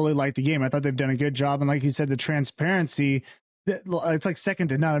I really like the game. I thought they've done a good job. And like you said, the transparency, it's like second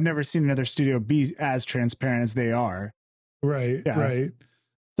to none. I've never seen another studio be as transparent as they are. Right. Yeah. Right.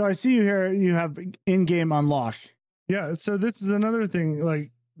 So I see you here, you have in-game unlock. Yeah. So this is another thing.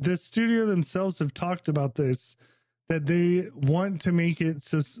 Like, the studio themselves have talked about this, that they want to make it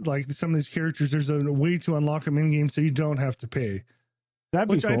so, like, some of these characters, there's a way to unlock them in game so you don't have to pay. That'd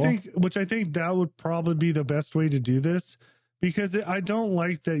be cool. Which I think that would probably be the best way to do this, because I don't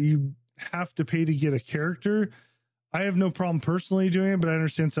like that you have to pay to get a character. I have no problem personally doing it, but I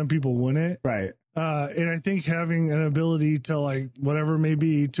understand some people wouldn't. Right. And I think having an ability to, like, whatever it may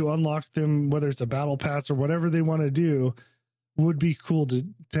be, to unlock them, whether it's a battle pass or whatever they want to do, would be cool to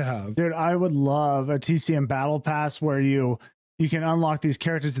have. Dude, I would love a TCM battle pass where you can unlock these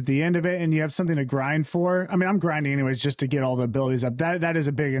characters at the end of it and you have something to grind for. I mean, I'm grinding anyways just to get all the abilities up. That is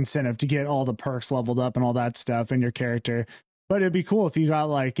a big incentive, to get all the perks leveled up and all that stuff in your character. But it'd be cool if you got,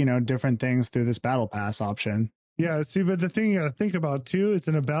 like, you know, different things through this battle pass option. Yeah, see, but the thing you got to think about too is,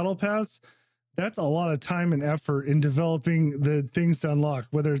 in a battle pass, that's a lot of time and effort in developing the things to unlock,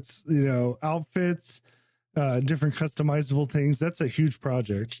 whether it's, you know, outfits, different customizable things. That's a huge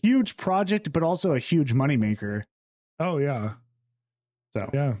project. Huge project, but also a huge moneymaker. Oh yeah. So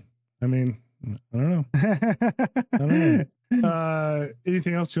yeah, I mean, I don't know. I don't know.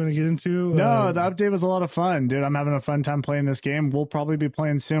 Anything else you want to get into? No, the update was a lot of fun, dude. I'm having a fun time playing this game. We'll probably be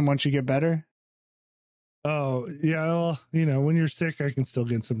playing soon once you get better. Oh yeah, well, you know, when you're sick, I can still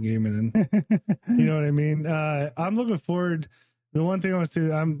get some gaming in. You know what I mean? I'm looking forward. The one thing I want to say,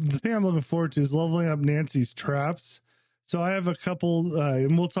 the thing I'm looking forward to is leveling up Nancy's traps. So I have a couple,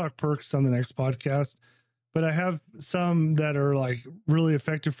 and we'll talk perks on the next podcast, but I have some that are, like, really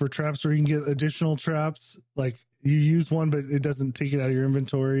effective for traps, where you can get additional traps. Like, you use one, but it doesn't take it out of your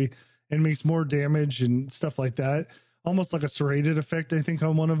inventory and makes more damage and stuff like that. Almost like a serrated effect, I think,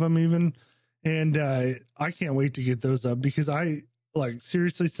 on one of them even. And I can't wait to get those up, because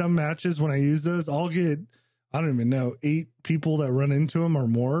seriously, some matches when I use those, I'll get, I don't even know, 8 people that run into them or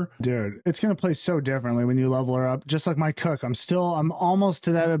more. Dude, it's going to play so differently when you level her up. Just like my cook, I'm almost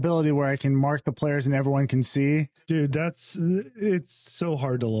to that ability where I can mark the players and everyone can see. Dude, it's so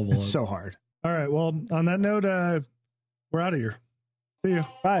hard to level up. It's so hard. All right. Well, on that note, we're out of here. See you.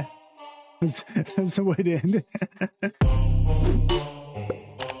 Bye. That's the way to end it.